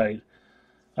is right.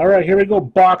 All right, here we go.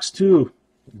 Box 2.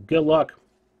 Good luck.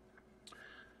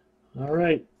 All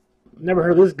right. Never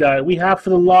heard of this guy. We have for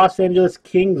the Los Angeles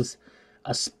Kings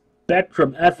a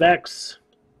Spectrum FX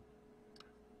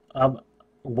of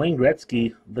Wayne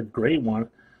Gretzky, the great one.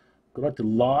 Go back to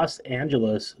Los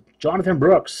Angeles. Jonathan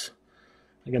Brooks.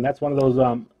 Again, that's one of those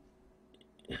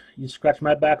you scratch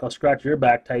my back, I'll scratch your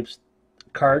back types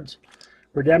cards.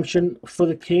 Redemption for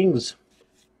the Kings.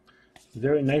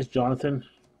 Very nice, Jonathan.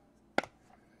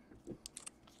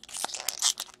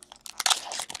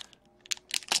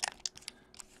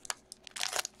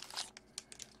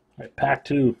 All right, pack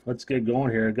 2. Let's get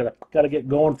going here. Gotta get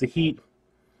going with the heat.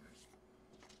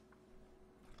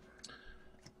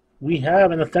 We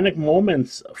have an Authentic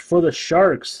Moments for the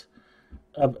Sharks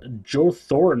of Joe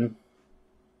Thornton.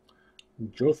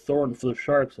 Joe Thornton for the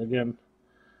Sharks. Again,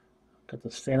 got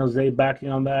the San Jose backing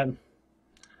on that.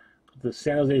 The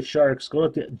San Jose Sharks. Go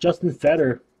up to Justin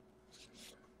Fetter.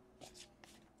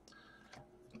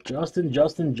 Justin,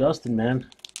 man.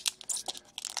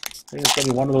 I think it's going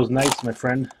to be one of those nights, my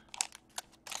friend.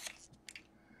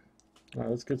 All right,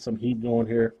 let's get some heat going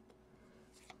here.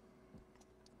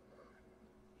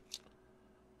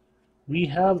 We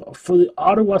have for the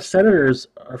Ottawa Senators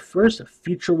our first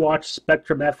Future Watch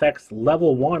Spectrum FX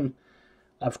Level 1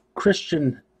 of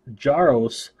Christian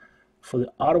Jaros for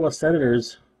the Ottawa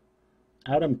Senators.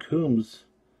 Adam Coombs.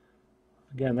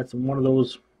 Again, that's one of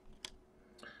those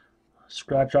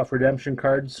scratch off redemption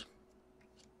cards.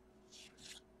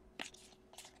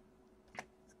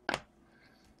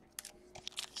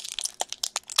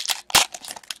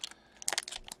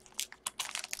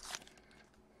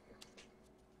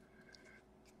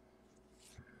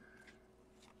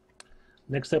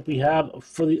 Next up, we have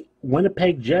for the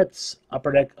Winnipeg Jets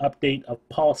Upper Deck update of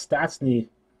Paul Stastny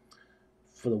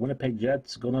for the Winnipeg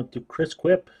Jets, going up to Chris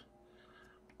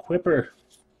Quipper.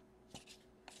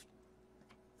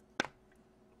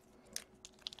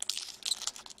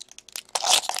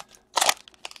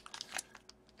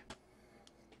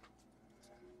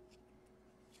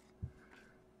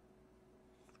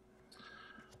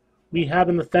 We have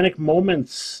an Authentic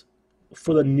Moments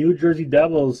for the New Jersey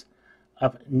Devils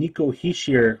of Nico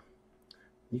Hischier.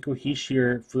 Nico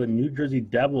Hischier for the New Jersey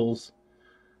Devils.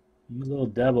 You little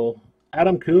devil.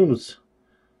 Adam Coombs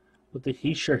with the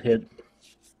Hischier hit.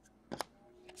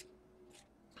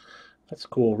 That's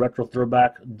cool. Retro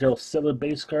throwback. Daryl Sittler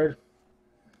base card.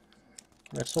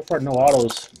 All right, so far no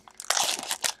autos.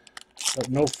 But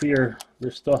no fear.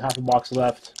 There's still half a box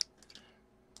left.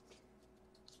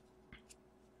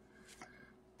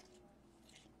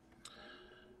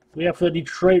 We have for the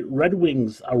Detroit Red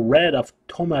Wings a red of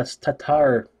Tomas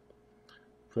Tatar.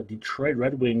 For the Detroit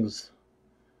Red Wings.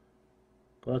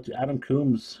 Go out to Adam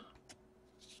Coombs.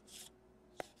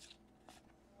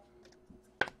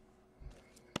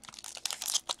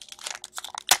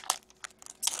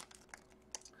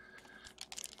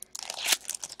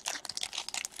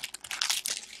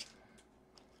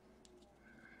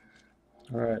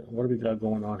 All right, what do we got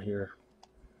going on here?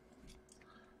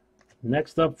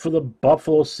 Next up for the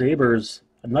Buffalo Sabres,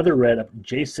 another red of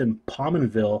Jason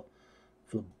Pominville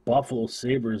for the Buffalo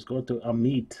Sabres. Go to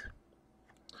Amit.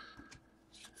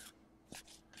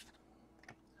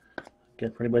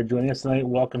 Again, for anybody joining us tonight,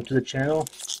 welcome to the channel.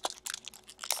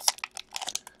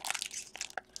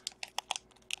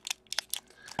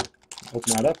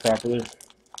 Open that up properly.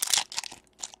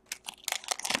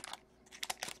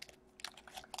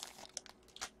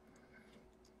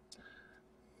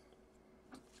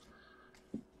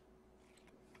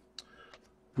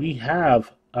 We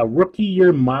have a rookie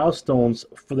year milestones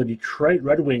for the Detroit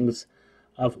Red Wings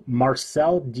of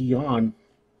Marcel Dionne.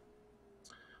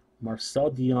 Marcel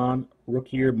Dionne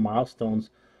rookie year milestones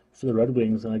for the Red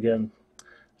Wings. And again,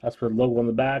 that's for the logo on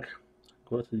the back.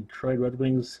 Go to the Detroit Red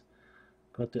Wings.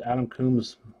 Go to Adam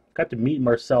Coombs. Got to meet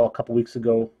Marcel a couple weeks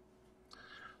ago.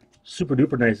 Super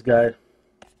duper nice guy.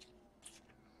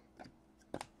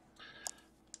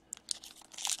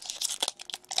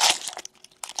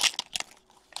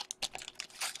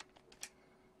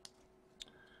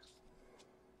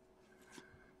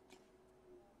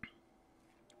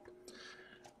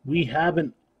 We have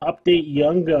an update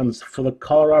Young Guns for the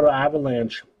Colorado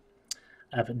Avalanche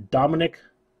of Dominic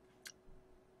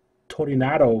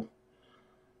Toninato.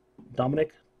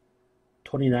 Dominic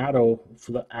Toninato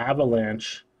for the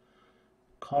Avalanche.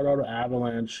 Colorado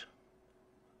Avalanche.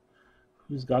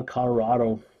 Who's got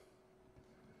Colorado?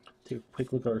 Take a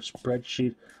quick look at our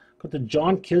spreadsheet. Got the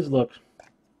John Kisluk.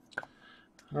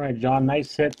 All right, John,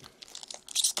 nice hit.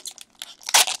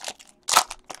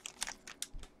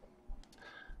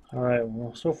 All right,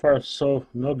 well, so far so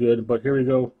no good, but here we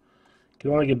go.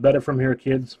 You want to get better from here,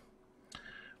 kids.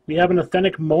 We have an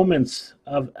authentic moments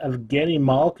of Evgeny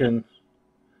Malkin.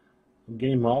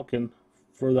 Evgeny Malkin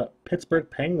for the Pittsburgh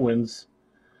Penguins.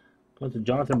 Going to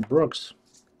Jonathan Brooks.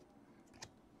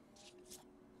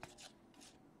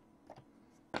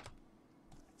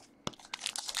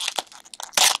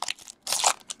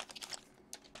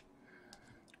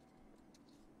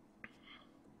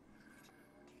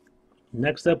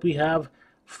 Next up we have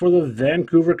for the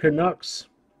Vancouver Canucks,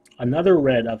 another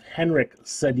red of Henrik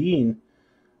Sedin.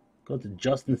 Go to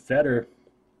Justin Fetter.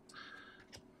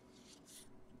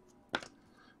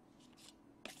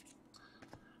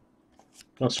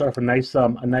 Gonna start off a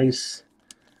nice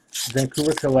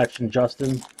Vancouver collection,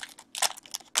 Justin.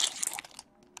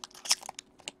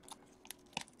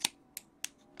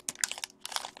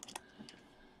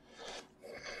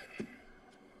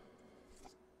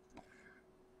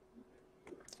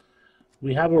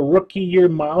 We have a rookie year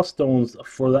milestones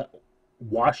for the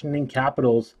Washington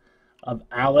Capitals of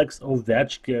Alex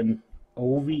Ovechkin.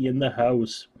 Ovi in the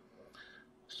house.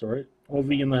 Sorry,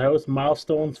 Ovi in the house.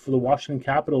 Milestones for the Washington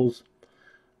Capitals.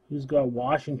 Who's got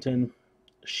Washington?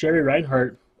 Sherry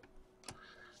Reinhardt.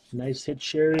 Nice hit,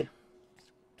 Sherry.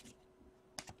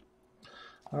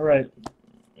 All right.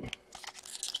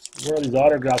 What are these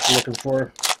autographs we're looking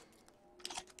for?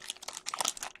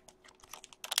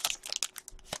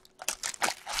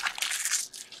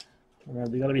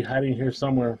 They got to be hiding here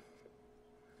somewhere.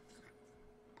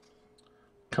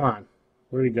 Come on.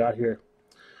 What do we got here?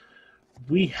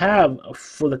 We have,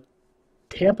 for the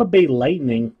Tampa Bay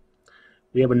Lightning,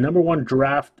 we have a #1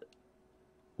 draft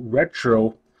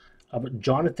retro of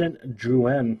Jonathan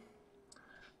Drouin.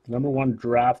 #1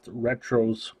 draft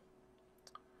retros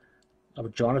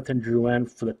of Jonathan Drouin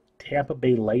for the Tampa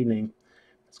Bay Lightning.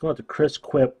 Let's go out to Chris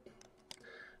Quip.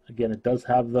 Again, it does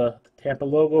have the Tampa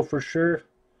logo for sure.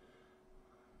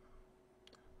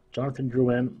 Jonathan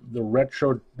Drouin, the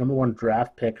retro #1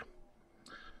 draft pick.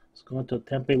 Let's go into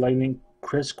Tampa Bay Lightning.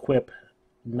 Chris Quip.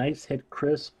 Nice hit,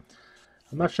 Chris.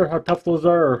 I'm not sure how tough those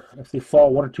are, or if they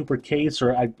fall 1 or 2 per case,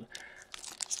 or I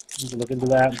need to look into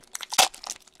that.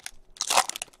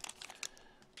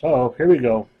 Oh, here we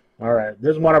go. All right,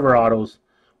 there's one of our autos.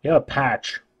 We have a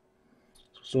patch.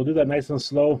 So we'll do that nice and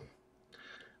slow.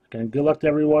 Again, good luck to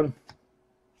everyone.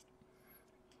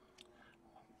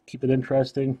 Keep it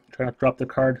interesting. Try not to drop the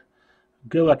card.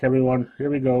 Good luck, everyone. Here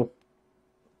we go.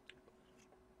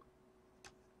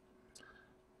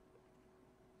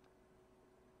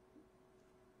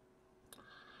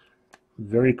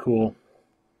 Very cool.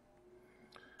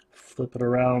 Flip it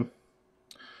around.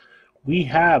 We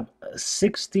have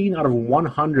 16 out of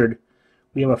 100.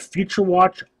 We have a Future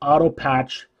Watch auto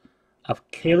patch of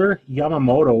Kailer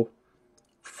Yamamoto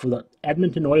for the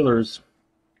Edmonton Oilers.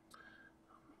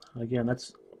 Again,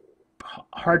 that's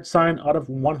hard sign out of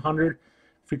 100.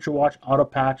 Future Watch auto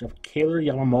patch of Kailer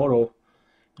Yamamoto.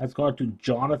 That's going to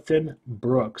Jonathan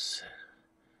Brooks.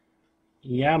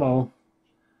 Yamo.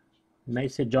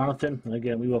 Nice hit, Jonathan. And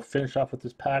again, we will finish off with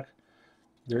this pack.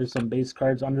 There's some base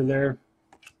cards under there.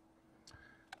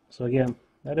 So again,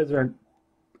 that is our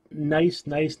nice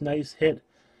hit.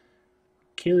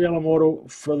 Kailer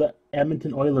Yamamoto for the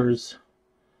Edmonton Oilers.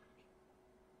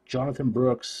 Jonathan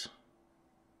Brooks.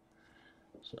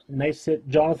 So nice hit,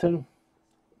 Jonathan.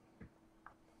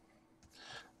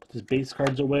 Put his base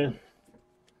cards away.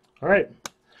 All right.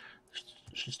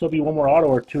 Should still be one more auto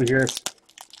or two here. It's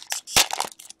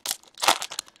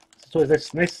always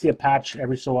nice to see a patch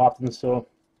every so often. So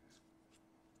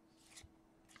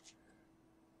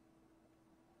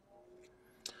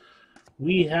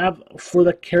we have for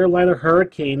the Carolina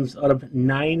Hurricanes out of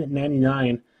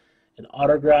 $9.99 an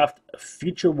autographed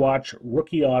Future Watch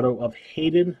rookie auto of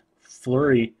Hayden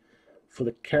Fleury for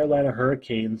the Carolina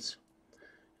Hurricanes.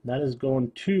 That is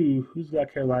going to, who's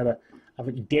got Carolina? I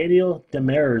have Daniel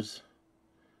Demers.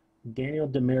 Daniel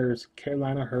Demers,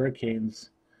 Carolina Hurricanes.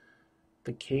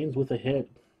 The Canes with a hit.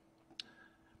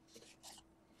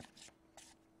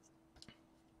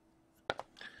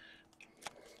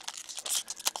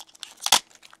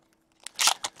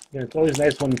 Yeah, it's always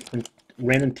nice when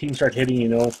random teams start hitting, you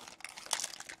know.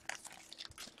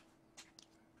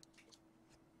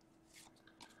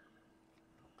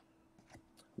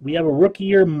 We have a rookie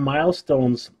year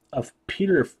milestones of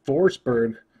Peter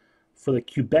Forsberg for the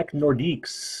Quebec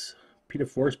Nordiques. Peter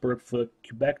Forsberg for the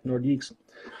Quebec Nordiques.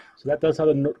 So that does have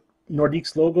the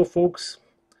Nordiques logo, folks.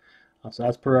 So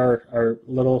as per our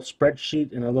little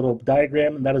spreadsheet and our little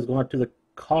diagram, and that is going to the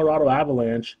Colorado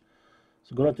Avalanche.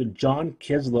 So going to John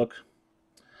Kisluk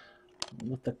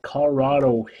with the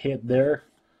Colorado hit there.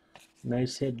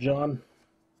 Nice hit, John.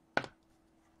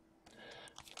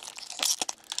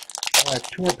 All right,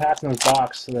 two more packs in this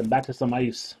box, and then back to some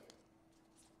ice.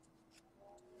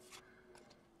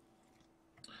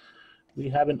 We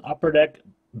have an Upper Deck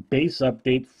base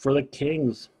update for the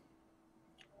Kings.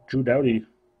 Drew Doughty.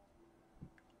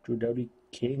 Drew Doughty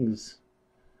Kings.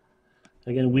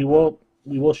 Again, we will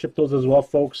ship those as well,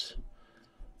 folks.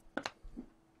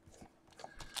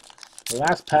 The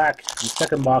last pack, the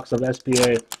second box of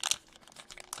SBA.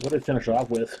 What did it finish off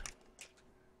with?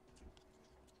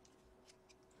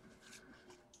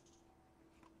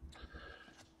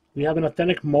 We have an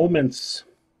Authentic Moments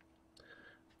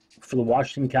for the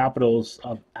Washington Capitals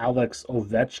of Alex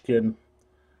Ovechkin.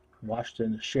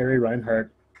 Washington, Sherry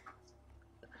Reinhardt.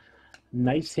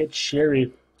 Nice hit,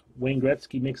 Sherry. Wayne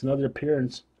Gretzky makes another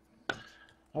appearance.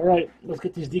 All right, let's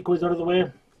get these decoys out of the way.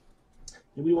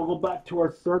 And we will go back to our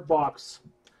third box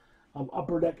of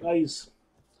Upper Deck Ice.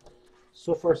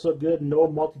 So far, so good. No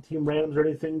multi-team randoms or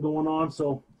anything going on,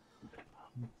 so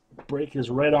break is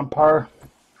right on par.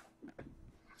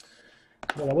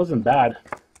 Yeah, that wasn't bad.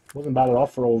 It wasn't bad at all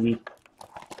for OV.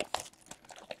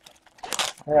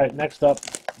 All right, next up,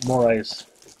 more ice.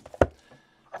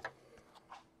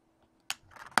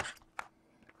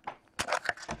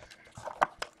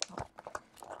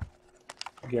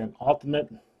 Again, Ultimate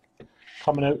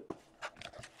coming out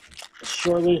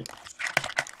shortly.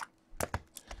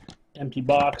 Empty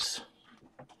box.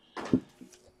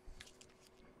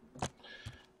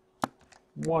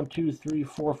 1, 2, 3,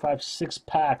 4, 5, 6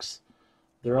 packs.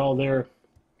 They're all there.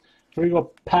 Here we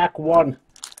go, pack 1.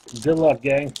 Good luck,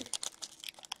 gang.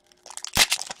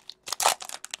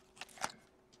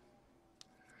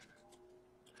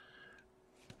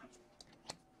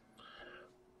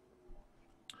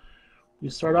 We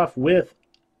start off with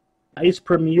Ice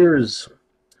Premiers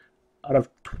out of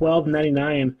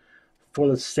 $12.99 for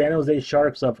the San Jose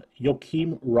Sharks of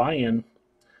Joakim Ryan.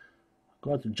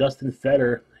 Going to Justin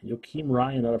Feder. Joakim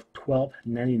Ryan out of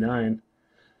 $12.99.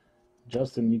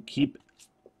 Justin, you keep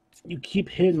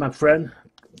hitting, my friend.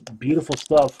 Beautiful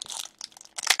stuff.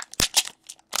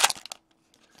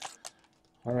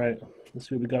 All right, let's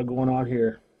see what we got going on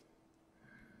here.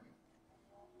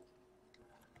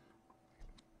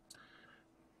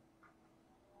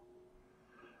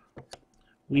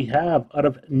 We have out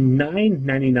of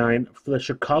 $9.99 for the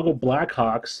Chicago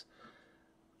Blackhawks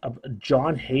of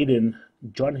John Hayden.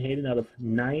 John Hayden out of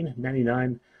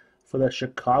 $9.99 for the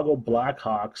Chicago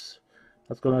Blackhawks.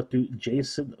 That's going out to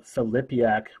Jason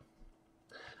Filipiak.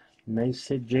 Nice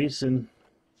hit, Jason.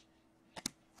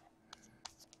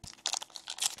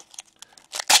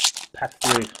 Pack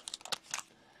 3. Let's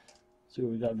see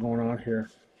what we got going on here.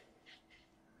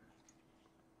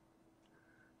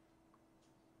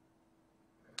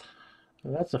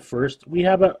 Well, that's the first. We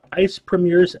have an Ice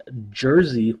Premiers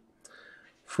jersey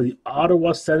for the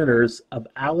Ottawa Senators of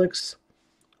Alex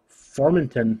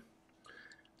Formenton.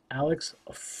 Alex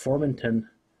Formenton.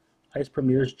 Ice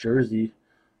Premiers jersey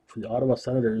for the Ottawa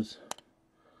Senators.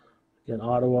 Again,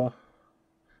 Ottawa.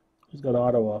 Who's got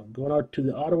Ottawa? Going out to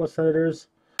the Ottawa Senators.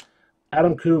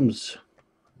 Adam Coombs.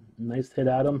 Nice hit,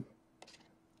 Adam.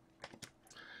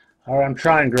 All right, I'm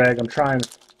trying, Greg. I'm trying.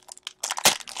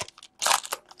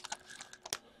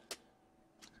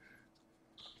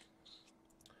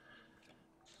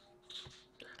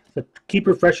 The keep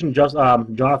refreshing, just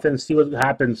Jonathan. See what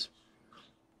happens.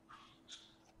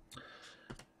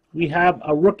 We have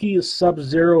a rookie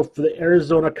Sub-Zero for the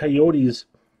Arizona Coyotes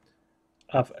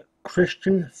of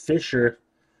Christian Fisher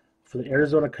for the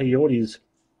Arizona Coyotes.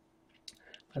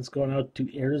 That's going out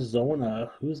to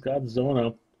Arizona. Who's got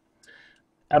Zona?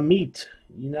 Amit.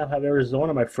 You now have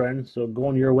Arizona, my friend, so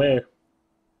going your way.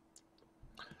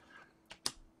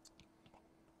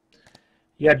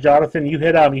 Yeah, Jonathan, you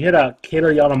hit a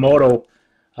Keiler Yamamoto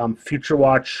Future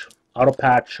Watch auto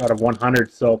patch out of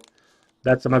 100, so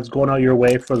that's going out your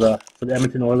way for the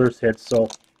Edmonton Oilers hit. So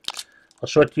I'll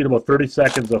show it to you in about 30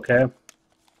 seconds, okay?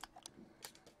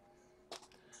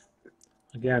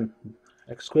 Again,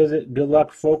 exquisite. Good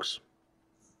luck, folks.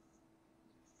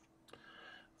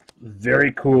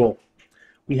 Very cool.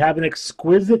 We have an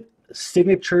exquisite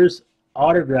signatures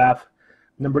autograph,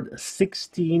 numbered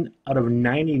 16 out of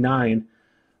 99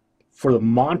 for the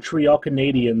Montreal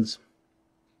Canadiens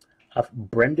of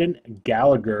Brendan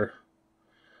Gallagher.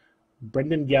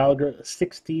 Brendan Gallagher,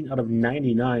 16 out of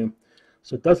 99.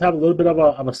 So it does have a little bit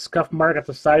of a scuff mark at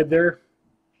the side there.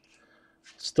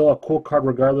 Still a cool card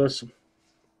regardless.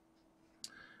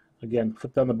 Again,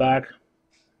 flip down the back.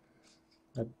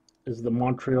 That is the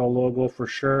Montreal logo for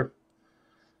sure.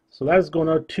 So that is going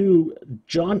out to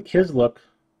John Kisluk.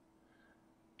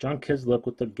 John Kisluk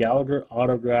with the Gallagher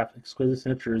autograph, exquisite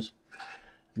signatures.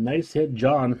 Nice hit,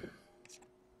 John.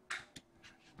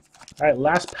 All right,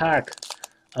 last pack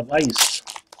of ice.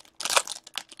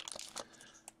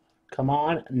 Come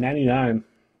on, 99.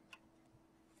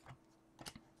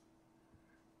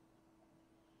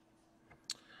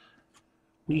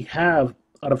 We have,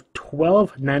 out of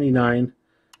 12.99,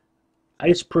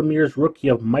 Ice Premier's rookie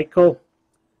of Michael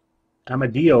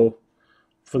Amadio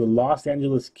for the Los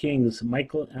Angeles Kings.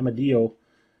 Michael Amadio,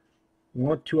 1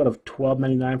 or 2 out of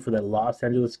 12.99 for the Los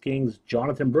Angeles Kings.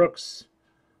 Jonathan Brooks,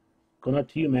 going out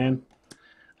to you, man.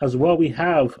 As well, we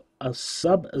have a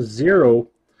Sub-Zero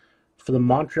for the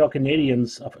Montreal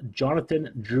Canadiens of Jonathan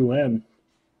Drouin.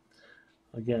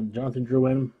 Again, Jonathan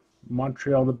Drouin,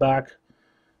 Montreal in the back.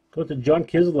 Go to John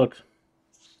Kisluk.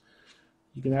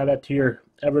 You can add that to your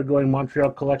ever-growing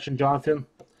Montreal collection, Jonathan.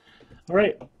 All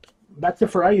right, that's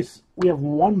it for ice. We have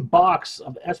 1 box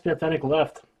of SP Authentic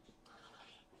left.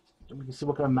 And we can see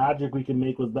what kind of magic we can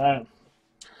make with that.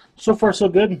 So far, so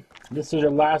good. This is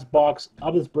your last box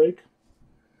of this break.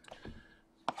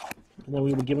 And then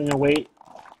we will be giving away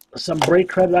some break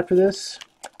credit after this.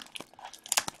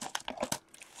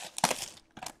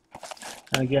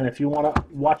 And again, if you want to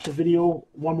watch the video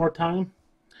one more time,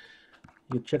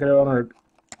 you can check it out on our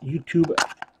YouTube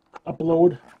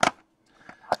upload.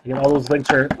 Again, all those links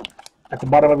are at the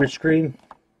bottom of your screen.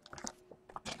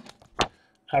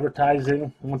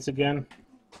 Advertising, once again.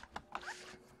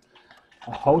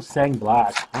 A Ho-Sang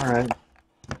Black. Alright.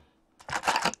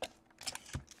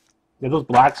 Yeah, those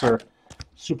blacks are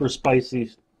super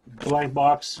spicy. Blank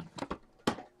box.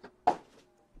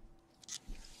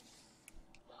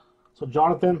 So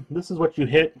Jonathan, this is what you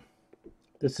hit.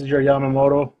 This is your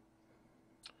Yamamoto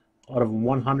out of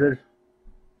 100.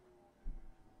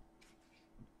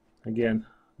 Again,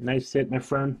 nice hit, my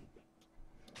friend.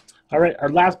 All right, our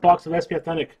last box of SP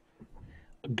Authentic.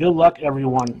 Good luck,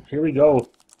 everyone. Here we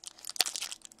go.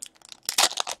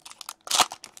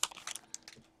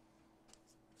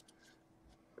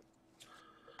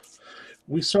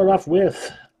 We start off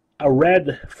with a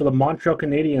red for the Montreal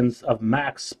Canadiens of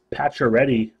Max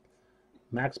Pacioretty.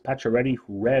 Max Pacioretty,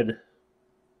 red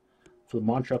for the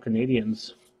Montreal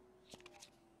Canadiens.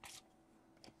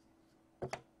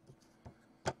 Put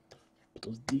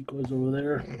those decoys over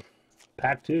there.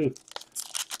 Pack 2.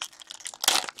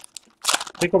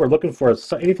 I think what we're looking for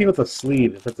is anything with a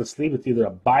sleeve. If it's a sleeve, it's either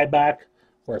a buyback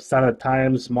or a sign of the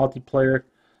times multiplayer.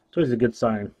 It's always a good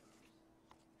sign.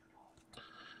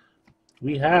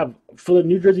 We have, for the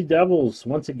New Jersey Devils,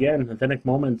 once again, authentic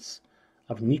moments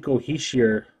of Nico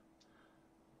Hischier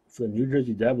for the New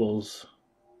Jersey Devils.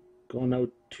 Going out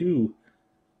to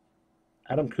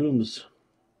Adam Coombs.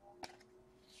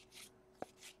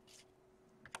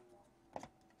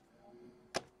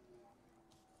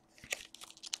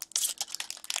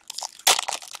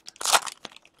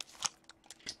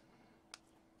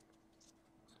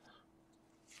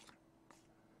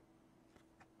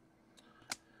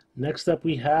 Next up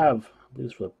we have, I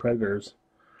believe it's for the Predators,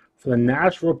 for the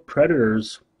Nashville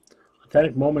Predators,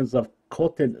 authentic moments of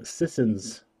Colton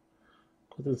Sissons.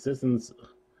 Colton Sissons,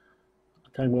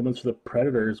 authentic moments for the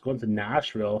Predators, going to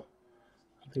Nashville.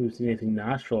 I don't think we've seen anything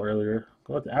Nashville earlier.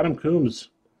 Going to Adam Coombs.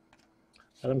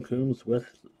 Adam Coombs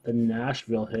with the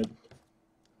Nashville hit.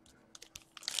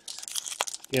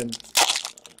 Again,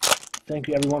 Thank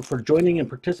you everyone for joining and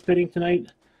participating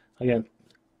tonight. Again,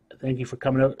 thank you for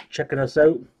coming out, checking us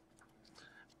out.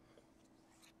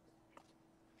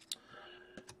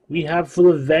 We have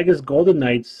for the Vegas Golden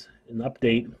Knights an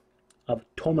update of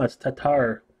Tomas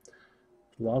Tatar,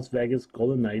 Las Vegas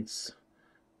Golden Knights.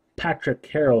 Patrick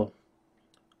Carroll,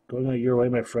 going out your way,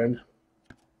 my friend.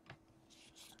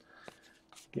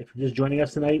 Okay, if you're just joining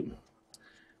us tonight,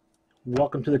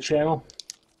 welcome to the channel.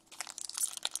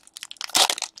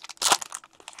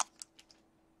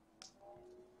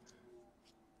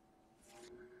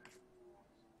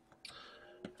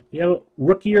 We have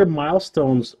rookie year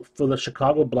milestones for the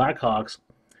Chicago Blackhawks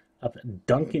of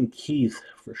Duncan Keith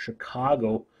for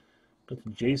Chicago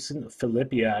with Jason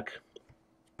Filipiak.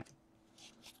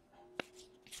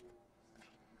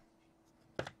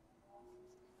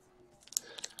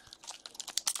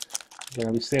 Again,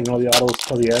 I'll be saving all the autos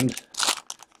till the end.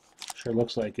 Sure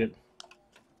looks like it.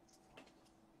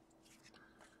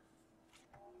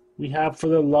 We have for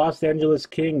the Los Angeles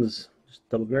Kings, just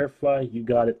double verify, you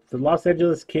got it. The Los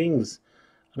Angeles Kings,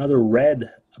 another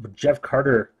red of Jeff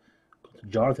Carter,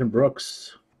 Jonathan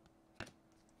Brooks.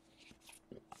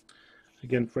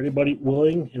 Again, for anybody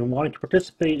willing and wanting to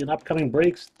participate in upcoming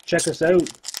breaks, check us out.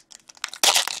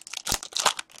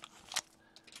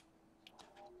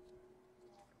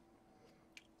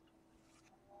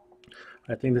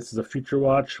 I think this is a future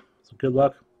watch, so good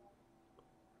luck.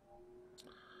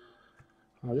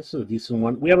 This is a decent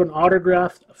one. We have an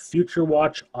autographed future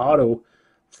watch auto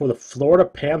for the Florida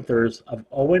Panthers of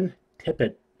Owen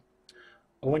Tippett.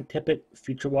 Owen Tippett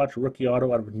future watch rookie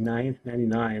auto out of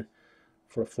 $9.99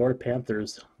 for the Florida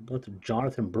Panthers. Go to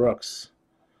Jonathan Brooks.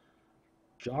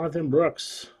 Jonathan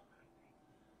Brooks.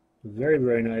 Very,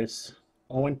 very nice.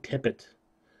 Owen Tippett.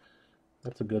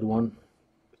 That's a good one.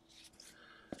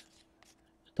 I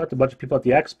talked to a bunch of people at the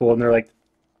expo, and they're like,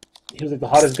 he was like the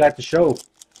hottest guy at the show.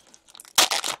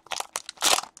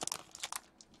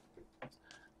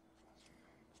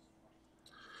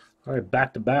 All right,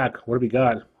 back to back. What do we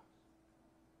got?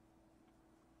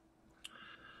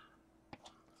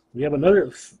 We have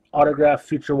another autograph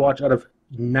future watch out of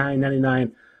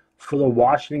 $9.99 for the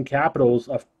Washington Capitals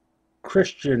of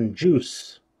Christian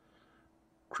Djoos.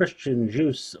 Christian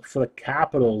Djoos for the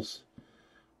Capitals.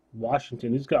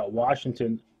 Washington. Who's got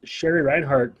Washington? Sherry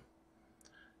Reinhardt.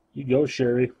 You go,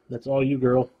 Sherry. That's all you,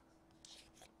 girl.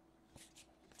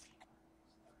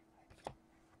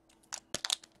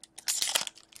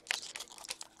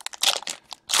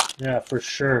 Yeah, for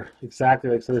sure. Exactly.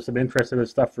 Like, so there's some interest in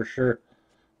this stuff for sure.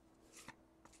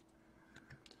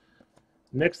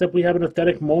 Next up, we have an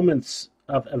authentic moments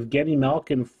of Evgeny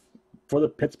Malkin for the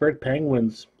Pittsburgh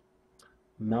Penguins.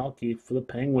 Malky for the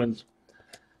Penguins.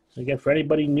 Again, for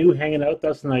anybody new hanging out with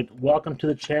us tonight, welcome to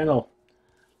the channel.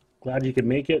 Glad you could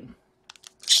make it.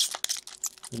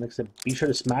 And like I said, be sure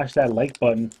to smash that like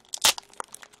button.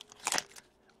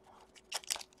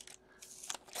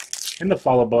 And the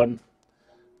follow button,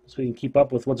 so we can keep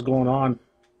up with what's going on.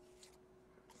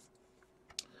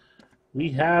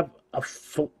 We have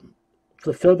for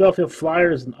the Philadelphia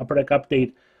Flyers an Upper Deck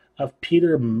update of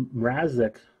Peter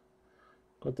Mrazek.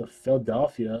 Go to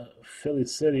Philadelphia, Philly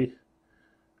City,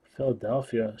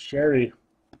 Philadelphia, Sherry.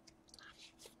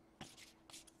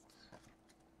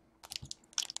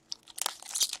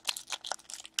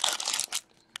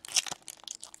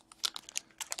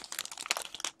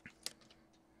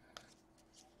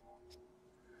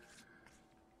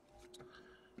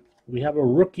 We have a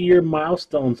rookie year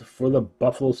milestones for the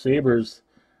Buffalo Sabres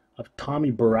of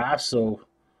Tommy Barrasso.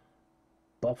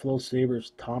 Buffalo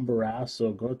Sabres, Tom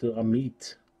Barrasso. Go to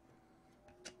Amit.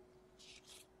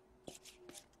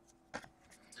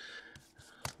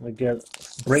 Again,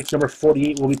 break number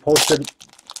 48 will be posted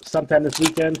sometime this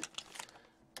weekend.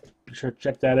 Be sure to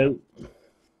check that out.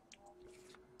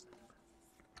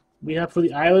 We have for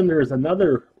the Islanders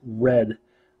another red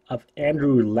of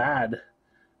Andrew Ladd.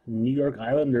 New York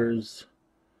Islanders.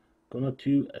 Going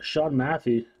to Sean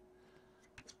Matthew.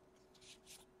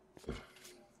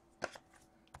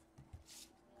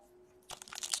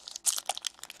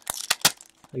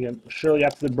 Again, surely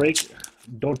after the break,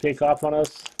 don't take off on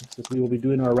us, since we will be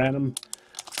doing our random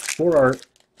for our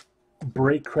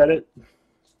break credit.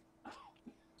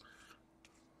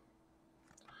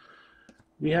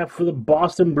 We have for the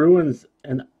Boston Bruins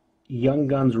and Young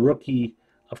Guns rookie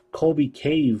of Colby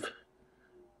Cave.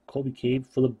 Colby Cave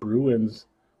for the Bruins.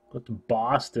 Go to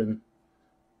Boston.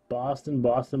 Boston,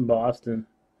 Boston, Boston.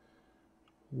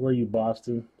 Where are you,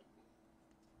 Boston?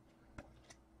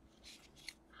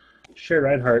 Sherry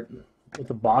Reinhardt with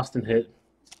a Boston hit.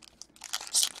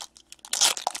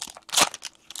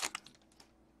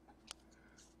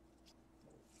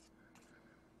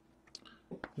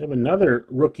 We have another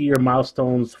rookie year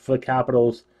milestones for the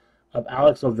Capitals of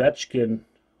Alex Ovechkin,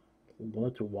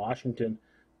 going to Washington,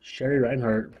 Sherry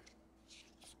Reinhardt.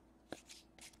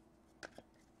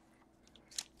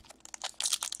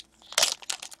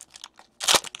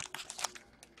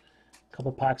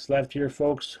 Couple packs left here,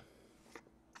 folks.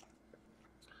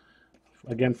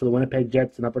 Again, for the Winnipeg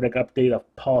Jets, an Upper Deck update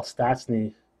of Paul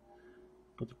Stastny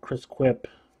with Chris Quip.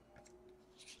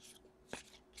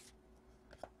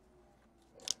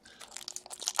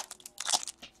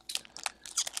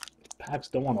 Packs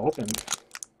don't want to open.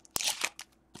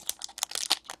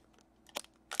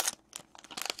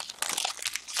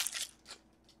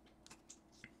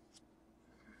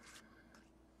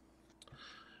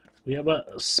 We have a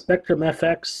Spectrum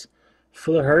FX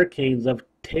for the Hurricanes of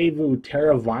Teuvo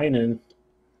Teravainen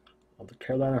of the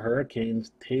Carolina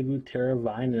Hurricanes. Teuvo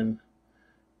Teravainen,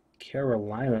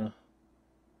 Carolina.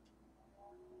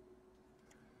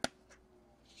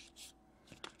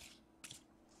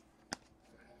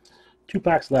 Two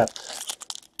packs left.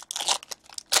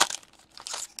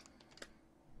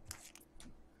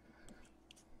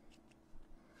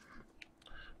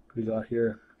 What do we got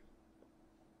here?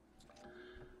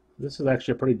 This is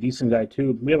actually a pretty decent guy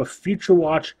too. We have a Future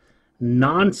Watch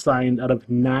non-signed out of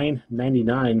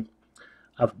 $9.99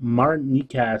 of Martin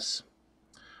Necas.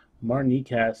 Martin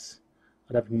Necas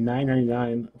out of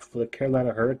 $9.99 for the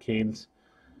Carolina Hurricanes.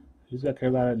 Who's got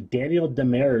Carolina? Daniel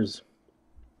Demers.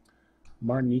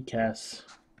 Martin Necas.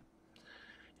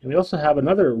 And we also have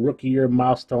another rookie year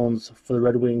milestones for the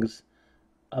Red Wings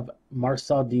of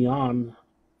Marcel Dion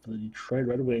for the Detroit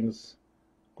Red Wings.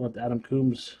 Going to Adam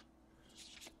Coombs.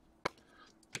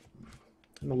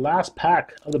 And the last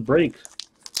pack of the break.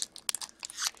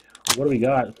 What do we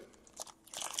got?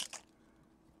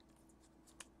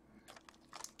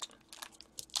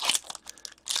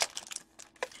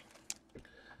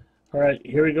 All right,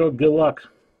 here we go. Good luck.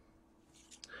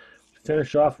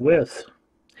 Finish off with,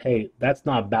 hey, that's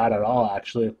not bad at all,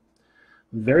 actually.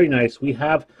 Very nice. We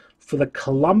have for the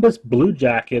Columbus Blue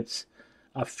Jackets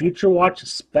a Future Watch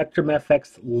Spectrum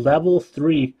FX Level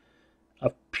 3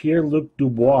 of Pierre-Luc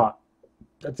Dubois.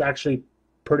 That's actually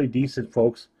pretty decent,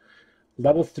 folks.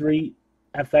 Level 3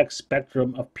 FX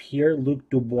Spectrum of Pierre-Luc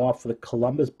Dubois for the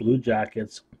Columbus Blue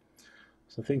Jackets.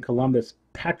 So I think Columbus.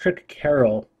 Patrick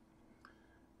Carroll.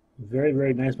 Very,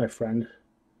 very nice, my friend.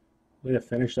 Way to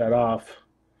finish that off.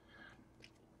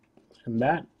 And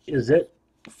that is it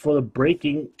for the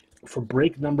breaking, for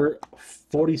break number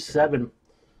 47.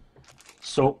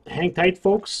 So hang tight,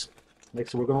 folks.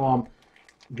 Next, we're going to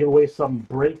give away some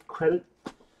break credit.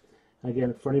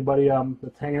 Again, for anybody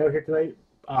that's hanging out here tonight,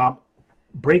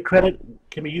 break credit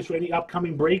can be used for any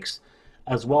upcoming breaks,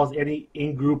 as well as any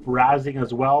in-group razzing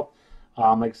as well.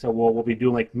 Like I said, we'll be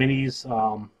doing like minis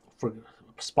for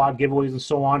spot giveaways and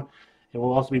so on, and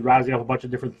we'll also be razzing off a bunch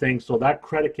of different things. So that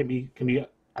credit can be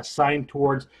assigned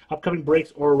towards upcoming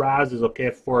breaks or razzes,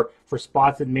 okay, for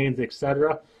spots and mains,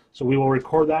 etc. So we will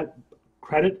record that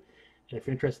credit, and if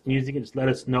you're interested in using it, just let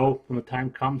us know when the time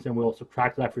comes, and we'll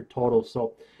subtract that for your total.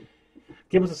 So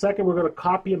give us a second. We're going to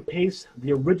copy and paste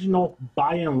the original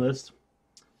buy-in list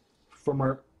from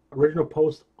our original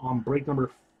post on break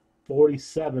number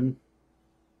 47.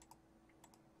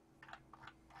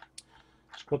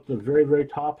 Just go up to the very, very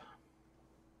top.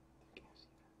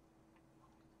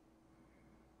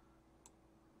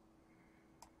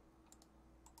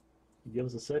 Give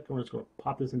us a second. We're just going to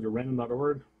pop this into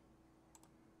random.org.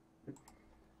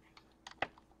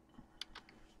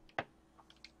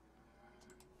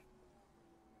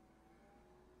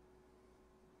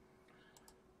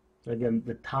 Again,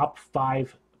 the top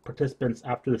 5 participants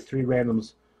after the 3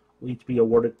 randoms will each be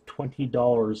awarded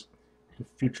 $20 in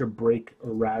future break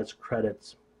or Raz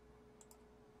credits.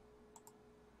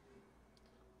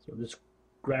 So just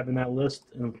grabbing that list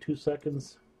in 2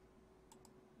 seconds.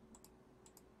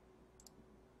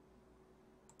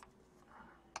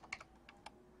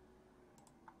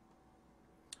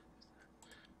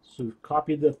 So we've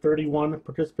copied the 31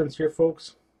 participants here,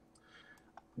 folks.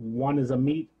 1 is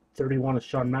Amit. 31 is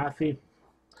Sean Maffey.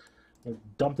 Let's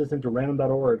dump this into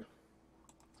random.org.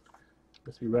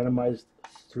 This will be randomized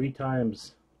 3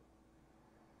 times.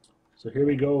 So here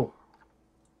we go.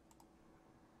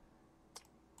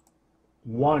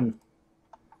 1.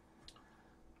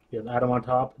 We have Adam on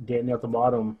top, Danny at the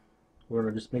bottom. We're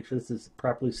going to just make sure this is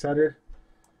properly centered.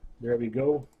 There we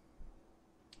go.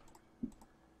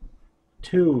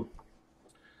 2.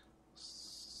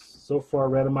 So far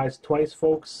randomized twice,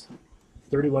 folks.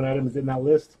 31 items in that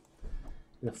list.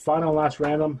 And the final last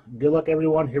random. Good luck,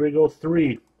 everyone. Here we go.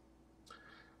 3.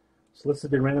 So this has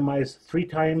been randomized 3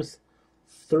 times.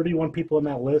 31 people in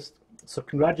that list. So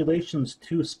congratulations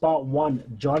to Spot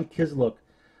 1, John Kislook.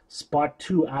 Spot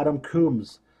 2, Adam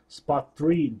Coombs. Spot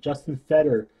 3, Justin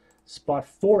Fetter. Spot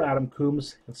 4, Adam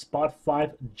Coombs. And Spot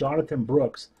 5, Jonathan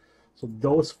Brooks. So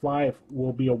those 5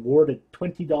 will be awarded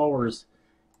 $20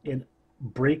 in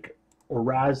break or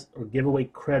Raz or giveaway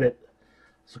credit.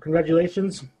 So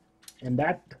congratulations. And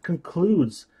that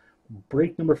concludes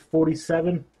break number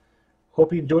 47.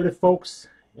 Hope you enjoyed it, folks.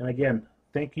 And again,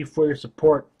 thank you for your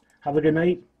support. Have a good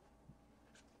night.